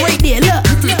on me. Right there, look.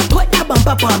 Put that bump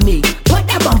up on me. Put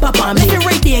that bump up on me.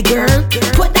 Right there, girl.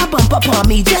 Put that bump up on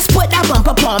me. Just put that bump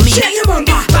up on me. Shake your bump.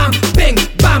 Bam, bing,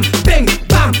 bam, bing,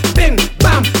 bam, bing,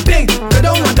 bam, bing. Go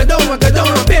down, bim.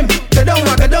 Go down,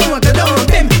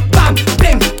 bim. Bam,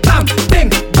 bing, bam, bing,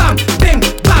 bam, bing,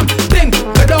 bam, bing.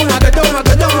 Go down,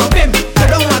 bim. Go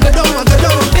down,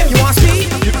 bim. You want speed?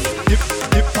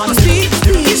 Want speed?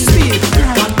 Speed.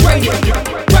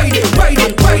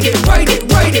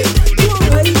 Ride it.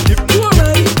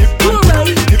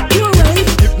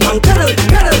 Now pedal.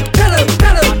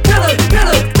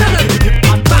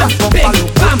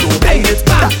 Bam, bang it,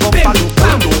 bam, bing,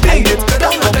 bam, bang it. Go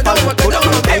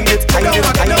down, bim.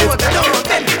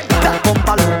 That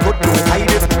bumper look good, don't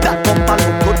hide it. That bumper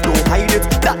look good, don't hide it.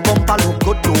 That bumper look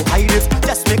good, don't hide it.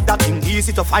 Just make that thing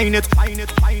easy to find it.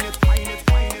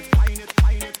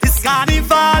 This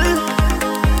carnival,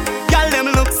 girl them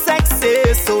look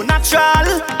sexy, so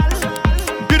natural.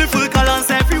 Beautiful colors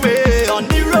everywhere on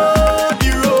the road.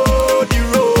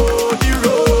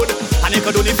 And you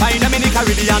could only find them in the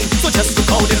Caribbean. So just look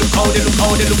how they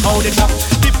drop.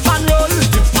 Dip and roll.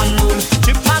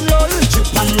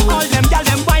 All them girl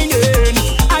them whining,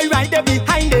 I ride them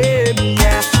behind them,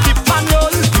 yeah. Dip and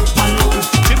roll. All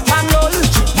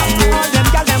them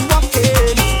girl them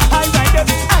walking, I ride them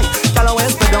behind. Girl I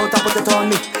want spread out and put it on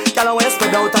me. Girl I want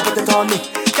spread out and put it on me.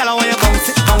 Girl I want you bounce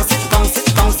it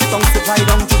right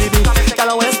down to the beat. Girl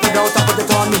I want spread out and put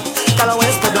it on me. Girl I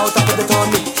want spread out and put it on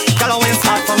me. Girl I want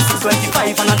start from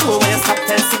 6:25 and I do when you stop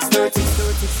till 6:30.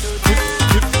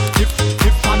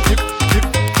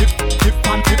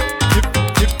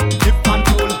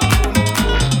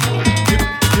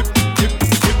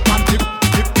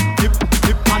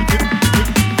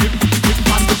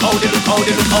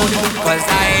 Cause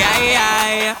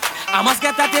I must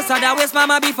get a taste of that waste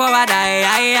mama before I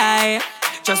die.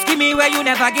 Just give me where you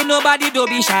never give nobody, don't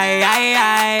be shy.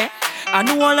 I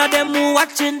know all of them who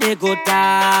watching, they go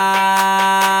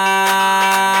tap.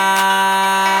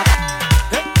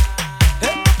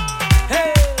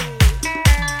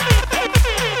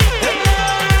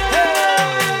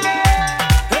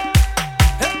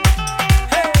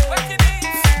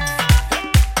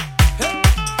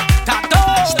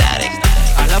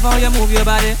 How you move your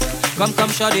body, come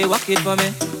shawty, walk it for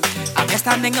me. I'm just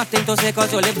standing nothing to say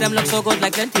cause your lips them look so good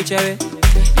like plenty cherry.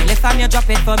 You lift and you drop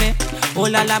it for me, oh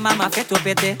la la mama fit to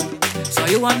pity. So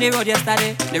you on the road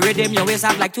yesterday, the rhythm your waist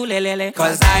up like two lele.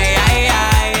 Cause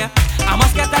I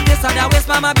must get a taste of that waist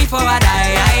mama before I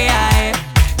die.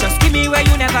 Just give me where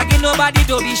you never give nobody,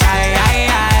 don't be shy.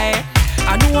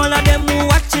 I know all of them who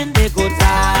watching they go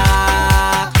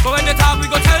talk. But when they talk we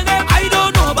go tell them I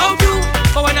don't know about you.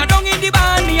 But when I don't in the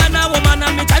band, me and a woman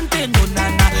and me chanting no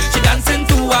nana. She dancing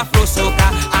to Afro soca.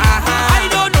 I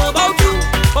don't know about you,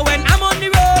 but when I'm on the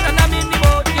road and I'm in the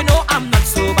road, you know I'm not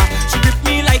sober. She grip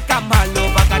me like I'm all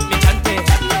over, got me chanting.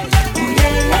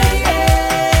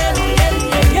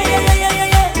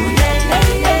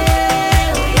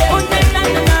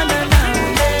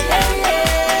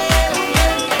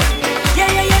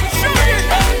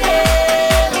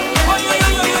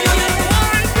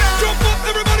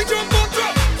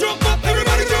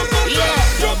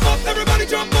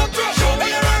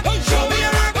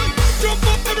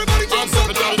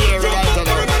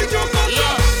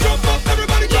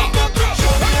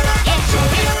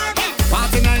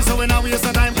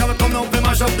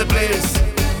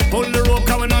 Pull the rope,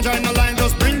 cause we not join the line.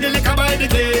 Just bring the liquor by the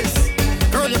case.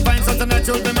 Girl, you find something that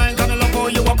you'll be mine. Come love how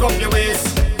you walk up your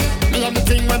waist. Me have the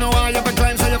thing when I ever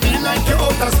climb, so you feel like you're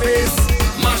out of space.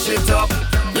 Mash it up,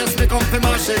 yes, me come to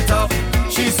mash it up.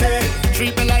 She said,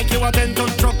 treat me like you a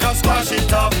 10-ton truck and squash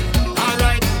it up.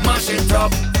 Alright, mash it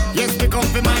up, yes, me come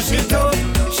to mash it up.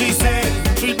 She said,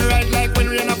 treat me right like when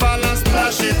rain a fall and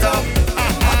splash it up. I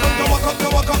come to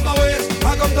walk up my waist.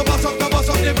 I come to bust up the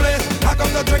place. I come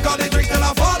to drink all the drinks till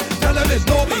I fall. Tell them it's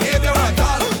no behavior at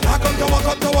all. I come to walk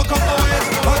up my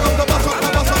waist. I come to bust up the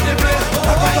place.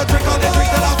 I come to drink all the drinks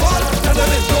till I fall. Tell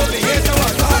them it's no behavior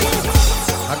at all.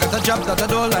 I got a job that I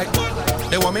don't like.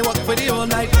 They want me work for the whole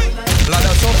night. Blood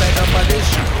are so fed up by this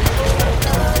shit.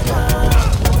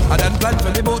 I done plan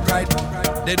for the boat ride.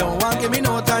 They don't want give me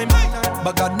no time,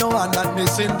 but God know I'm not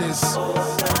missing this.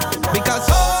 Because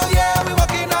oh yeah, we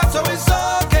working hard so it's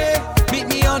okay. Meet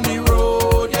me on the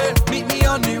road, yeah. Meet me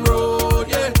on the road,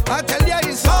 yeah. I tell ya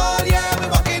it's all, yeah. We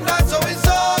working hard so it's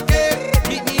okay.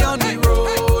 Meet me on the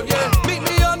road, yeah. Meet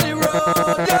me on the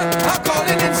road, yeah. I call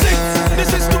it in sick.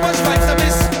 This is too much vibes to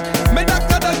miss. My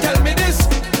doctor done tell me this.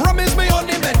 Promise me on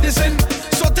the medicine.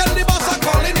 So tell the boss I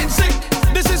call it in sick.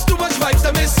 This is too much vibes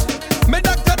to miss.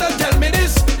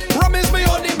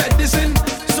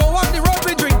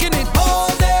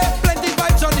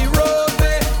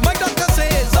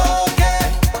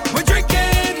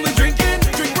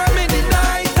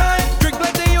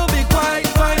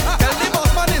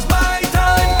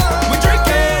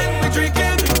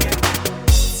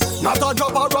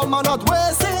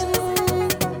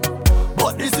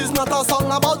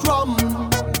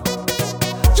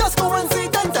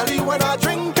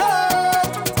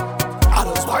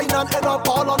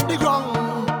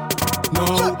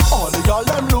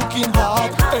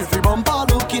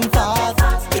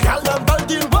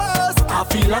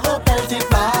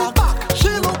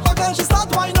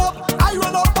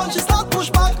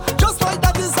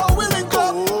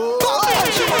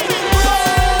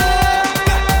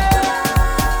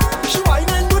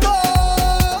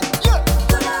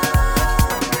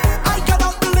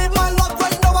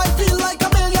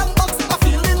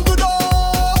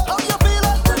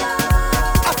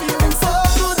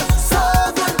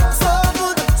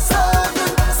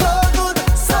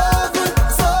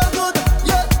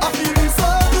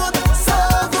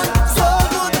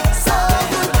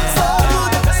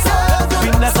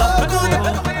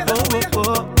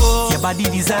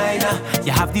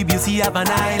 the beauty of an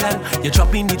island. You're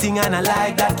chopping the thing and I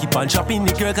like that. Keep on chopping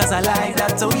the girl cause I like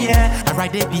that. So yeah, I'm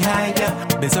right there behind ya.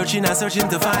 Been searching and searching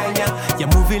to find ya. You're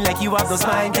moving like you have no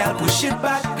spine, girl. Push it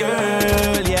back,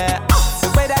 girl, yeah. The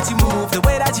way that you move, the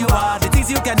way that you are, the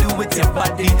things you can do with your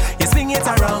body. You swing it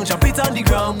around, jump it on the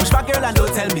ground. Push back, girl, and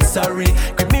don't tell me sorry.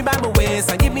 Grip me by my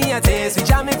waist and give me a taste. We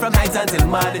jamming from heights until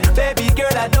mud. Baby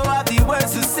girl, I don't have the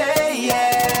words to say,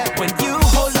 yeah. When you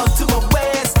hold on to my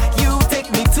waist, you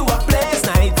take me to a place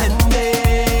night and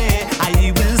day.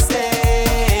 I will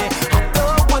stay. I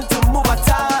don't want to move at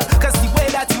all, cause the way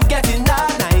that you get in all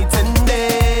night and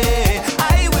day.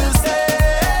 I will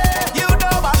stay. You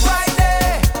know I'm right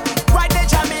there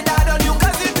jamming down on you,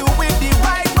 cause you do it the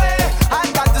right way. I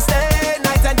got to stay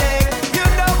night and day. You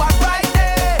know I'm right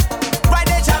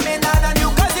there jamming down on you,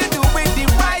 cause you do it the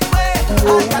right way.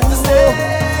 I got to stay.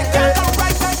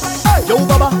 Yo,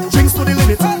 Baba, drinks to the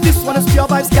limit. This one is pure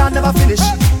vibes, can never finish.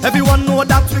 Everyone know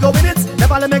that we go in it.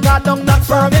 Never let me guard down, not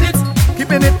for a minute.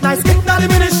 Keeping it nice, kick not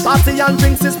diminish. Party and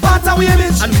drinks is part of we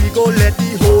image, and we go let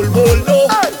the whole world know.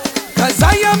 Cause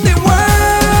I am the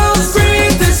world's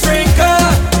greatest drinker.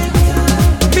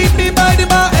 Meet me by the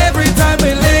bar every time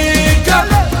we link up.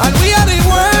 And we are the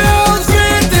world's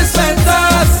greatest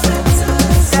fentas.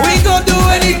 We gon' do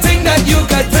anything that you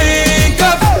can think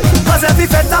of. Cause every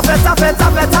feta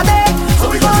day. So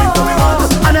we gon' drink what we want.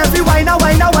 And every wine a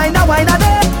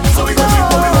day. So we gon' drink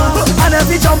what we want. And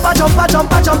every jumper day.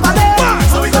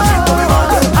 So we gon' drink what we want.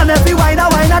 And every wine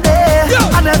a day.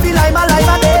 And every lime a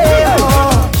day.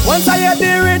 Once I hear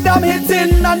the rhythm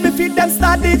hitting and me feet them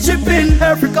start the chipping,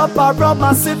 every cup of rum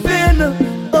a sipping.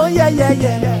 Oh yeah.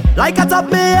 Like a top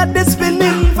me head they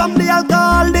spinning from the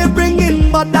alcohol they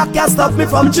bringing, but that can't stop me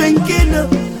from drinking.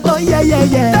 Oh yeah.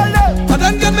 I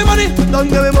don't get me money,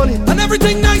 and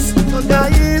everything nice. A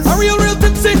real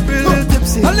tipsy,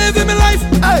 I live in my life.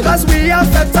 Cause we are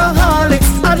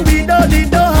fetaholics and we don't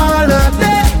need no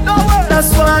holiday.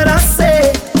 That's what I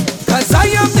say. Cause I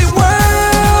am the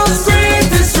world's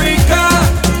greatest drinker.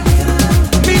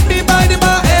 Meet me by the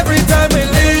bar every time we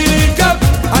link up.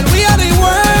 And we are the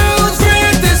world's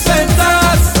greatest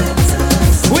fentas.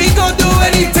 We gon' do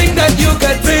anything that you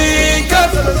can think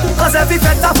of. Cause every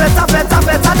feta day.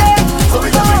 So we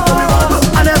gon' drink what we want.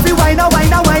 And every wine a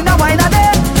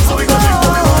day. So we gon' drink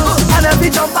what we want. And every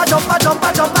jumper day.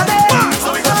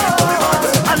 So we gon' drink what we want.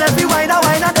 And every wine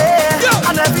a day.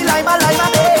 And every lime a day.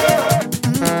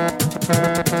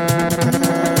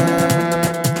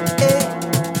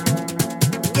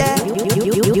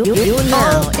 You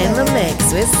now in the mix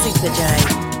with Supa J.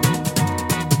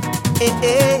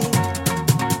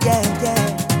 Yeah.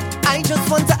 I just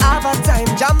want to have a time,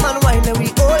 jam and wine, and we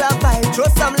all a vibe. Throw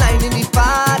some line in the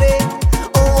party.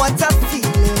 Oh, what a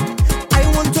feeling! I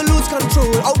want to lose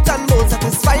control, out and bold,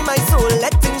 satisfy my soul.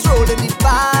 Let things roll in the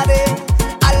party.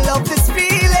 I love this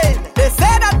feeling. They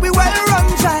say that we well run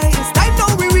dry. It's time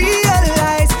now we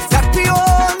realize that we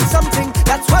own something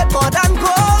that's worth more than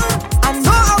gold. I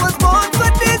know I was born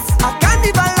for this. I can't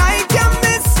even lie, can't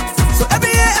miss. So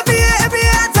every year,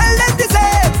 I tell them this.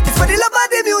 It's for the love of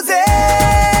the music.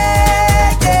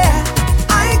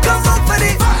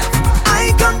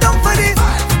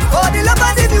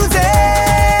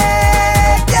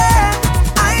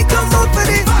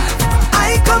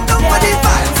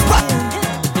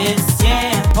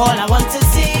 All I want to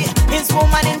see is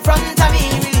woman in front of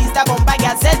me. Release the bomb bag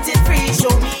and set it free.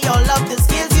 Show me all of the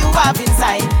skills you have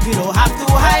inside. You don't have to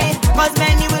hide, cause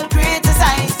many will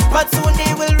criticize, but soon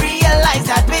they will realize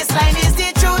that baseline is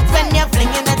the truth. When you're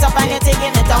flinging it up and you're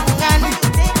taking it down, and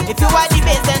if you are the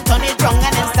bass then turn it wrong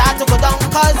and then start to go down.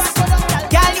 Cause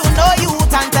girl, you know you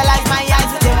tantalize my eyes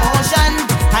with emotion,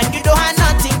 and you don't have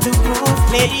nothing to prove.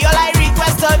 Lady, all I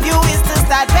request of you is to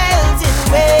start belting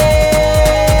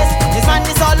ways. This man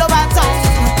is all over town,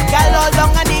 girl all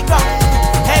down on the ground.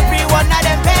 Every one of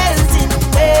them belting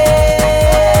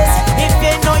ways. If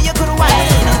you know you could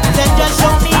whine, then just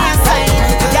show me a sign.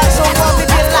 Girl, show what we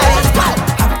feel like.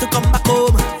 Have to come back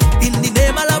home in the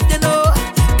name of love, you know.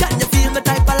 Can you feel me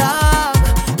type of love?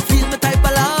 Feel me type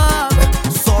of love.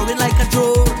 Soaring like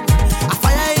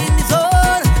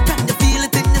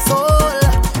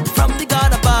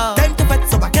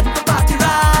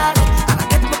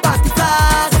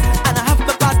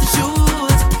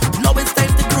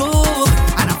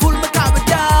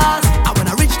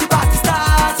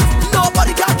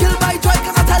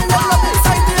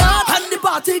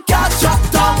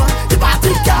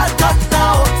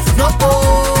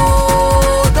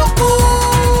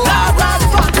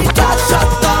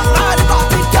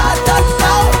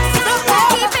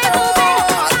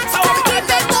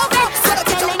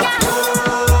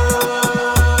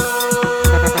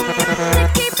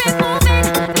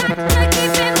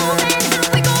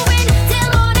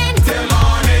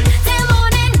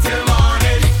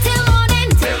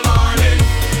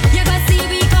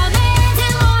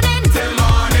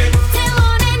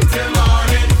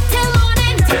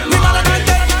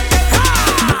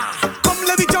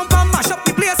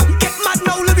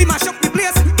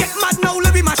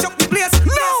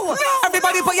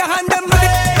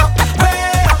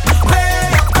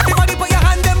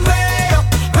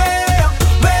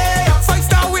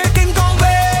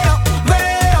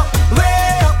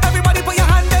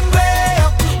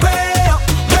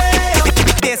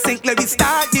sink, let me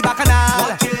start the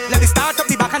bacchanal. Let me start up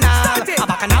the bacchanal. A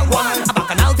bacchanal 1, a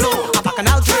bacchanal 2, a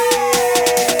bacchanal 3.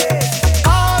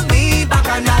 Call me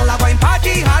bacchanal, I wine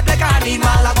party hard like animal.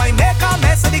 I wine make a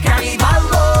mess of the carnival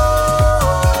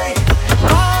boy.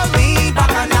 Call me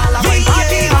bacchanal, I wine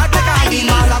party hard like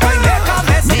animal. I wine make a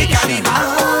mess of the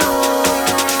carnival boy.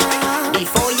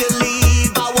 Before you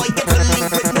leave, I want you to link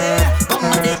with me. Come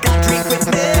on, take a drink with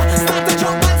me. Start to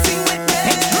jump and sing with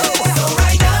me. So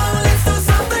right now, let's do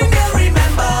something to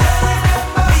remember.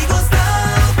 We go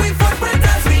stop, we footprint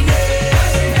as we need.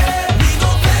 We go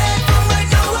play from right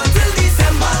now until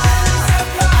December.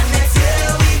 And next year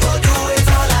we go do it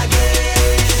all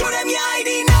again. Show them your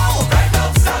ID now. Right now,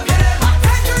 stop yeah.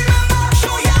 Time to remember.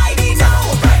 Show your ID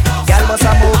now. Right now, Girl must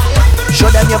a move. Show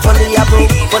them you fully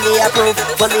approve, fully approve,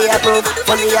 fully approve,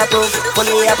 fully approve,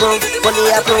 fully approve,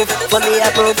 fully approve, fully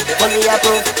approve, fully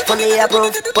approve, fully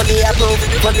approve, fully approve,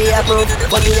 fully approve,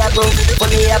 fully approve,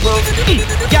 fully approve.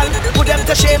 Girl, put them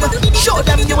to shame. Show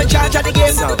them you in charge of the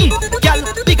game. Girl,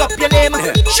 pick up your name.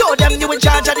 Show them you in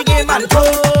charge of the game. And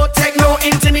don't take no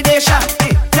intimidation.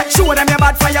 Show them your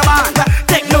bad for your band.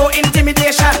 Take no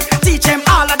intimidation. Teach them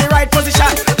all at the right position.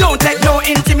 Don't take no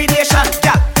intimidation.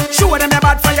 Girl, show them your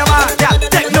bad for your band. Girl,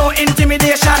 take no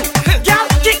intimidation. Girl,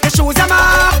 kick the shoes them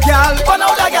off. Girl, burn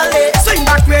out the galley. Swing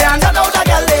back way and turn out the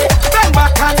galley. Bend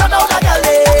back and turn out the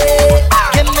galley.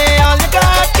 Give me all you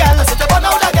got, girl. So to burn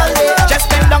out the galley. Just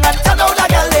bend down and turn out the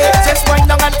galley. Just wind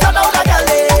down and turn out the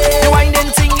galley. The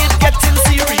winding thing is getting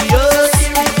serious.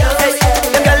 Hey,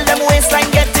 the girl them waistline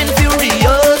getting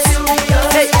furious.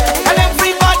 Hey, and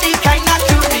everybody kinda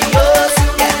curious.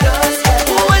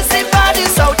 Who is the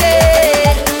baddest out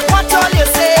there? What all you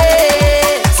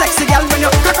say? Sexy girl, when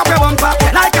you cock up your bumper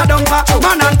like a dumper,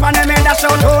 man and pan them in that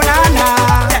shout, oh na na.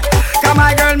 Come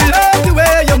my girl, me love the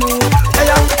way you move.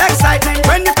 Yeah, excitement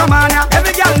when you come on.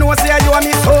 Every girl knows say you are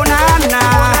me so na na.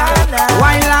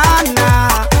 Why na na?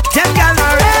 Them girls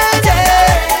are ready,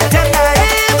 them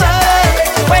naive.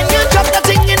 When you drop the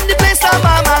thing in the place of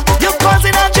mama, you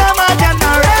causing a drama. Them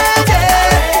not ready,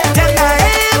 them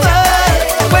naive.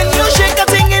 When you shake the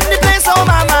thing in the place of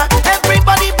mama,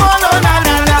 everybody ball on na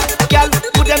na na. Girl,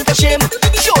 put them to shame.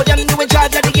 Show them you in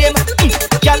charge of the game.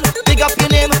 Girl, big up your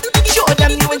name. Show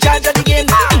them you in charge of the game.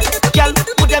 Girl,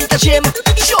 put them to shame.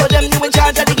 Show them you in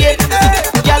charge of the game.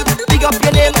 Girl, big up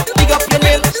your name. Big up your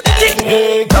name.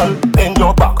 Hey girl, bend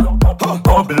your back.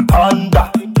 Double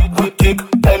panda. Kick,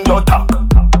 bend your tack.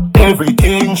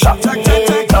 Everything shot.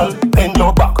 Hey girl, bend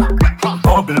your back.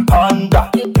 Double panda.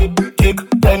 Kick,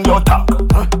 bend your tack.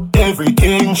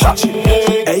 Everything shot.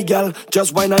 Hey girl,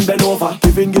 just whine and bend over.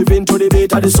 Giving to the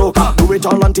beat of the soca. Do it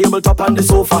all on tabletop on the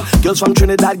sofa. Girls from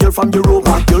Trinidad, girl from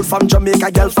Europa. Girl from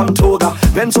Jamaica, girl from Toga.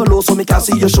 Bend so low so me can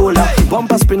see your shoulder.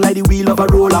 Bumper spin like the wheel of a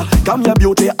roller. Come your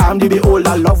beauty, I'm the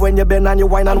beholder. Love when you bend and you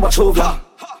whine and watch over.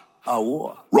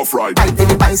 Rough ride. Right in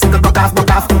the bicycle, buck off, buck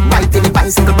off. Right in the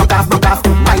bicycle, buck off, buck off.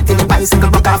 Right in the bicycle,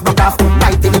 buck off, buck off.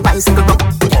 Right in the bicycle, buck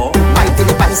off. Right in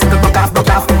the bicycle, buck off, buck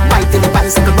off. Right in the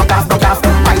bicycle, buck off, buck off.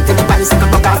 Right in the bicycle,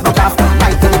 buck off, buck off.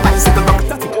 Right in the bicycle, buck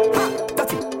off.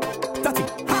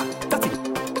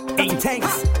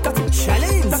 Intense,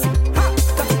 challenge.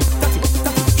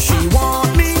 She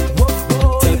want me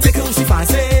to tickle, she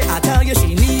fancy. I tell you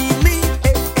she need me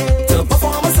to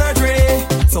perform a surgery.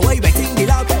 So I waiting it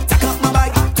out. Tack up my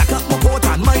bag, tack up my coat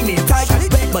and my name tag.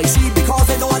 Wet by she because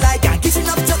I don't like and kissing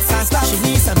up just and stuff. She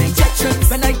needs some injections.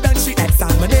 When I done she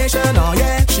examination, oh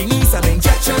yeah. She needs some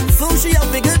injections. So she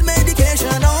have a good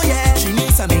medication, oh yeah. She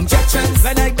needs some injections.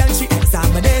 When I done she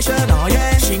examination, oh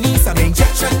yeah. She needs some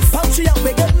injections. Pump she up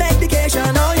with good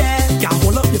medication, oh yeah. Can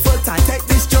hold up your foot and take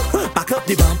this joke. Back up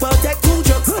the bumper, take 2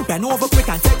 jokes. Bend over quick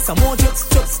and take some more jokes.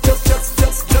 Jokes.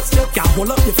 Can hold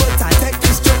up your foot and take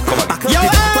this joke. Back up the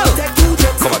bumper, take 2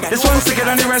 jokes. This one's sicker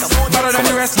than the rest, better than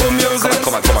the rest. Boom music.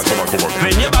 Come on.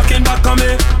 When you're back on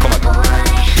me,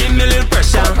 give me a little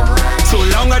pressure. So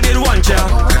long I did want ya.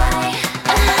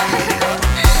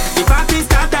 The party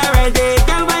start already.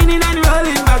 Girl whining and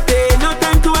rolling back there. No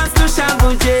time to ask no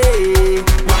shambuje.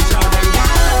 Watch out them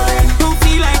girls. Who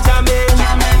feel like jamming?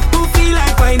 Who feel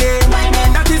like whining?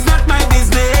 That is not my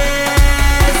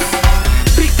business.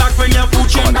 Pick back when you're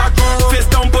pushing back. Face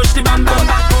down, push the bam bam.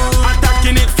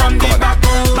 Attacking it from the back.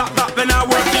 Back when I'm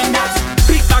working that.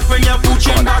 Pick back when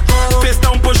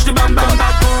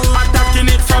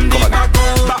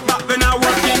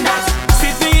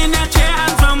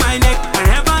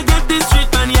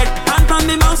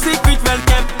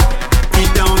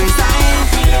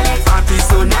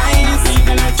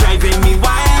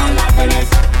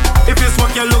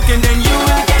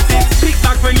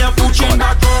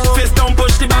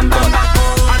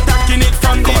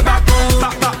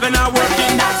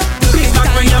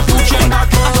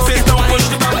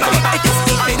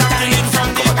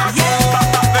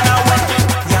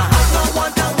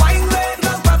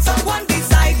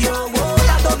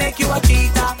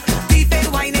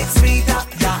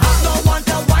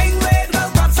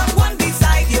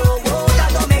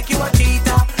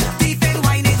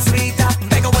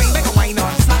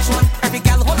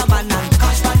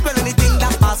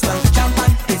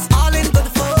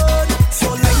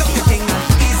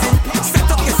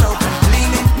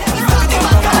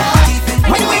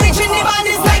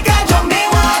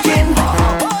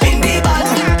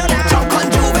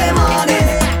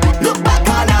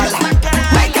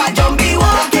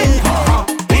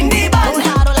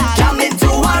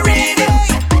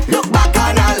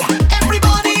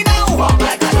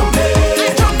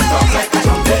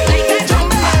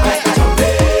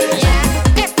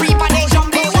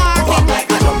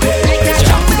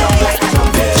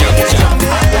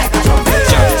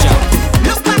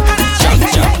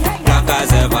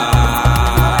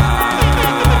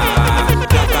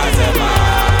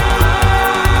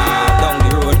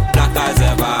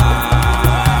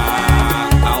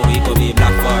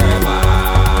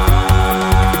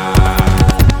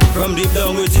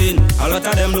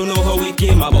lot of them don't know how we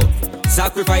came about.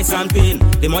 Sacrifice and pain,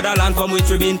 the motherland from which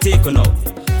we been taken out.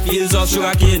 Fields of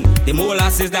sugarcane, the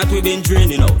molasses that we been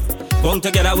draining out. Bound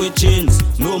together with chains,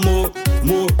 no more.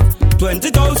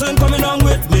 20,000 coming on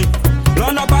with me.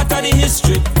 Learn a part of the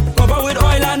history, cover with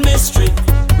oil and mystery.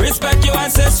 Respect your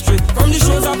ancestry. From the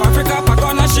shores of Africa, pack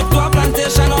on a ship to a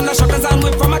plantation, on the shackles and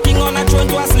whip from a king on a throne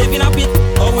to a slave in a pit.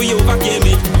 How we overcame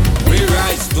it. We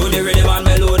rise to the rhythm and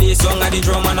melody, song of the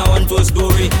drum and a one-toe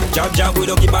story. Jab, we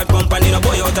don't keep bad company, no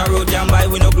boy out a road can buy,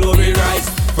 we no glory. Rise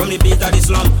from the beat of the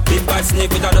slum, big bad snake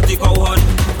with a dirty cow horn.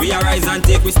 We arise and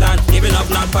take we stand, giving up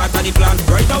not part of the plan.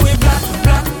 Right now we black.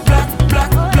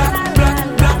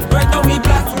 Right now we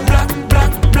black.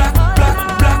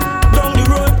 Down the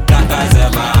road, black as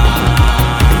ever.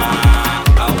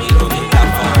 And we don't be black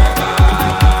forever.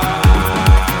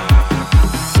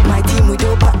 My team, we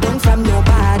don't back down from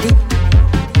nobody.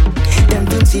 Them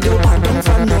Vincy don't back down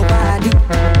from nobody.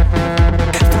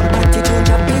 From party to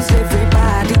job is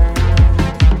everybody.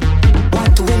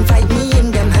 Want to invite me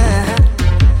in them, huh?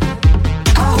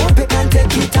 I hope you can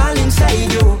take it all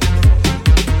inside you.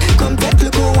 Come take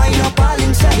look who wine up all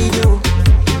inside you.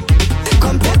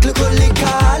 Come take look who liquor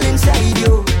all inside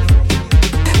you.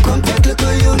 Come take look who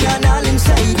union all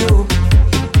inside you.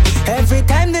 Every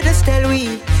time that they tell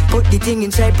we put the thing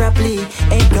inside properly,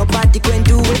 ain't nobody going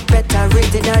do it better.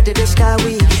 Rated out of the sky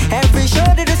we. Every show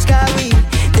to the sky we.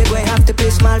 They going have to pay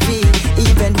small fee.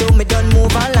 Even though me done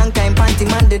move a long time, panting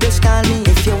man they just call me.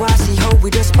 If you wanna see how we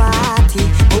just party,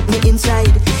 put me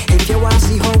inside. If you wanna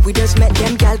see how we just met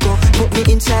them gal go, put me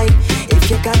inside. If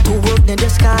you got to work then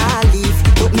just call leave,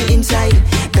 put me inside.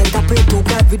 Better pray to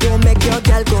God we don't make your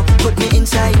gal go, put me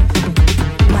inside.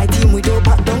 My team we don't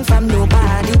back down from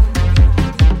nobody.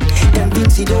 Them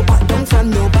Vincy don't back down from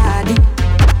nobody.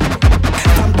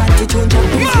 From party to jump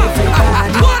with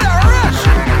everybody. What a rush!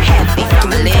 Heavy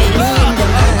family.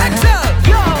 Excel,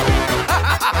 yo!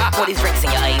 Put these rings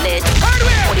in your eyelid.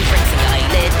 Put these rings in your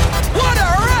eyelid. What a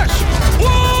rush!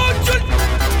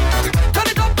 Turn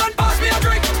it up and pass me a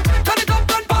drink. Turn it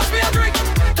up and pass me a drink.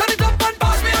 Turn it up and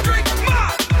pass me a drink.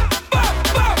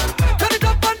 Turn it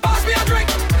up and pass me a drink.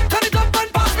 Turn it up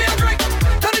and pass me a drink.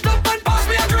 Turn it up and pass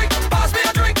me a drink. Pass me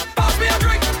a drink. Pass me a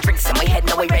drink. Drinks in my head,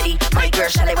 now we ready. My girl,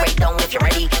 shall I write down if you're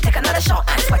ready? Take another shot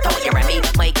and sweat out your Remy.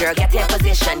 My girl, get in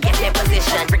position, get in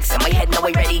position. Drinks in my head, now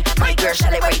we ready. My girl,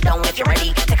 shall I write down if you're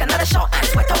ready? Take another shot and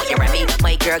sweat out your Remy.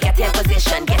 My girl, get in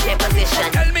position, get in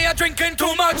position. Tell me you're drinking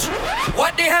too much.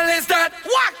 What the hell is that?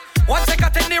 What? Once I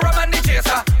got in the rum and the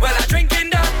chaser, well I'm drinking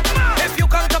that. If you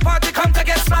come to party, come to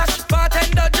get splashed.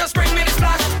 Bartender, just bring me the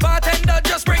splash. Bartender,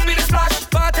 just bring me the splash.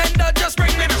 Bartender, just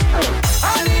bring me the splash.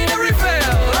 I need a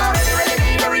refill. I really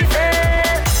need a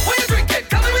refill. What you drinking?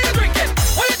 Tell me what you drinking.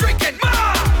 What you drinking?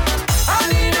 Ma! I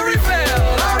need a refill.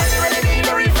 I really need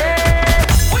a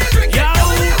refill. What you drinking? Tell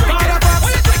me what you drinking.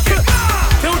 What you drinking? Ma!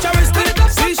 Futuristic,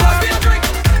 C-sharp.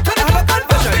 I have a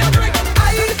confession.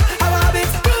 I have a habit,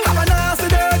 have a nasty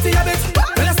dirty habit.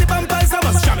 When I sip on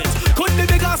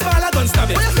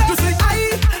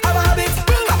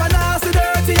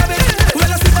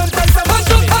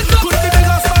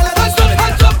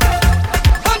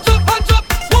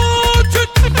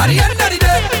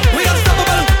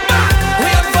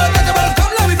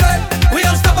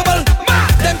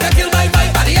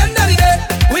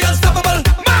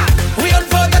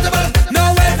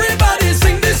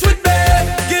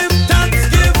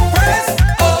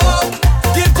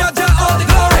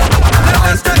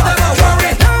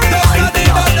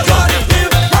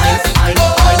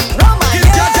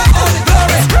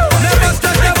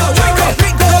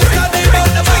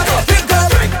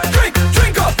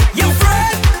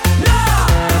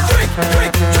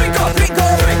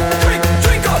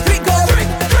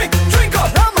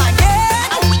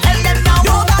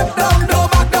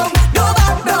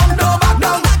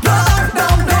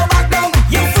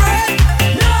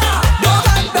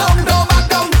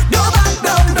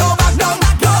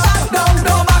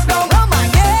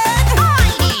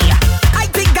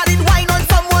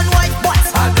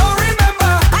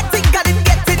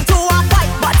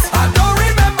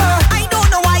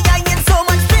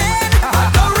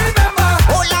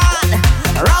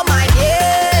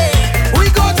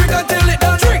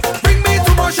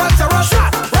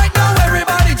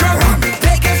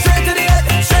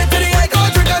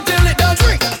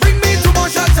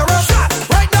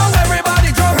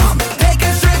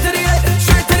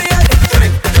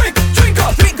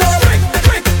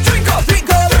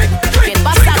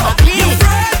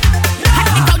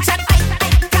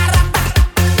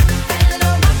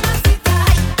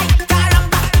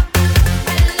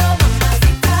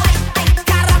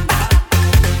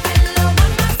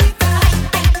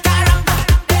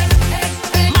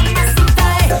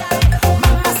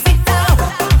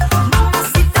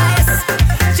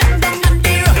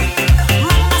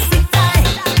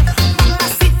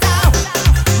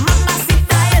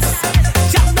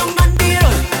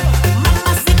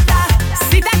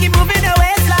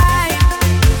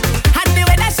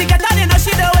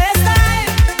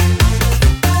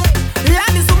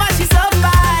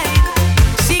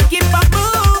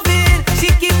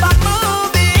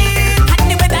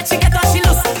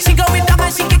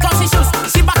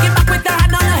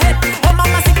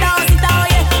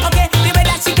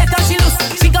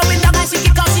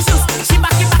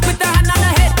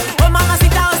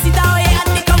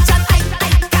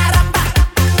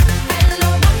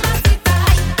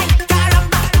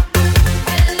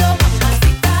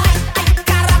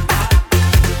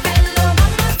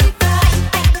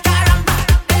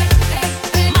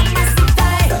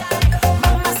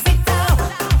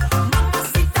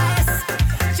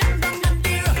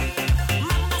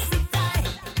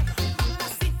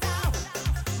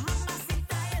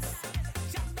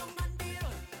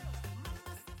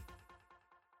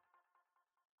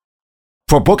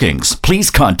For bookings, please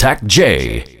contact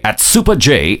Jay at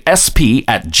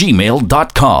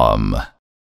supajsp@gmail.com.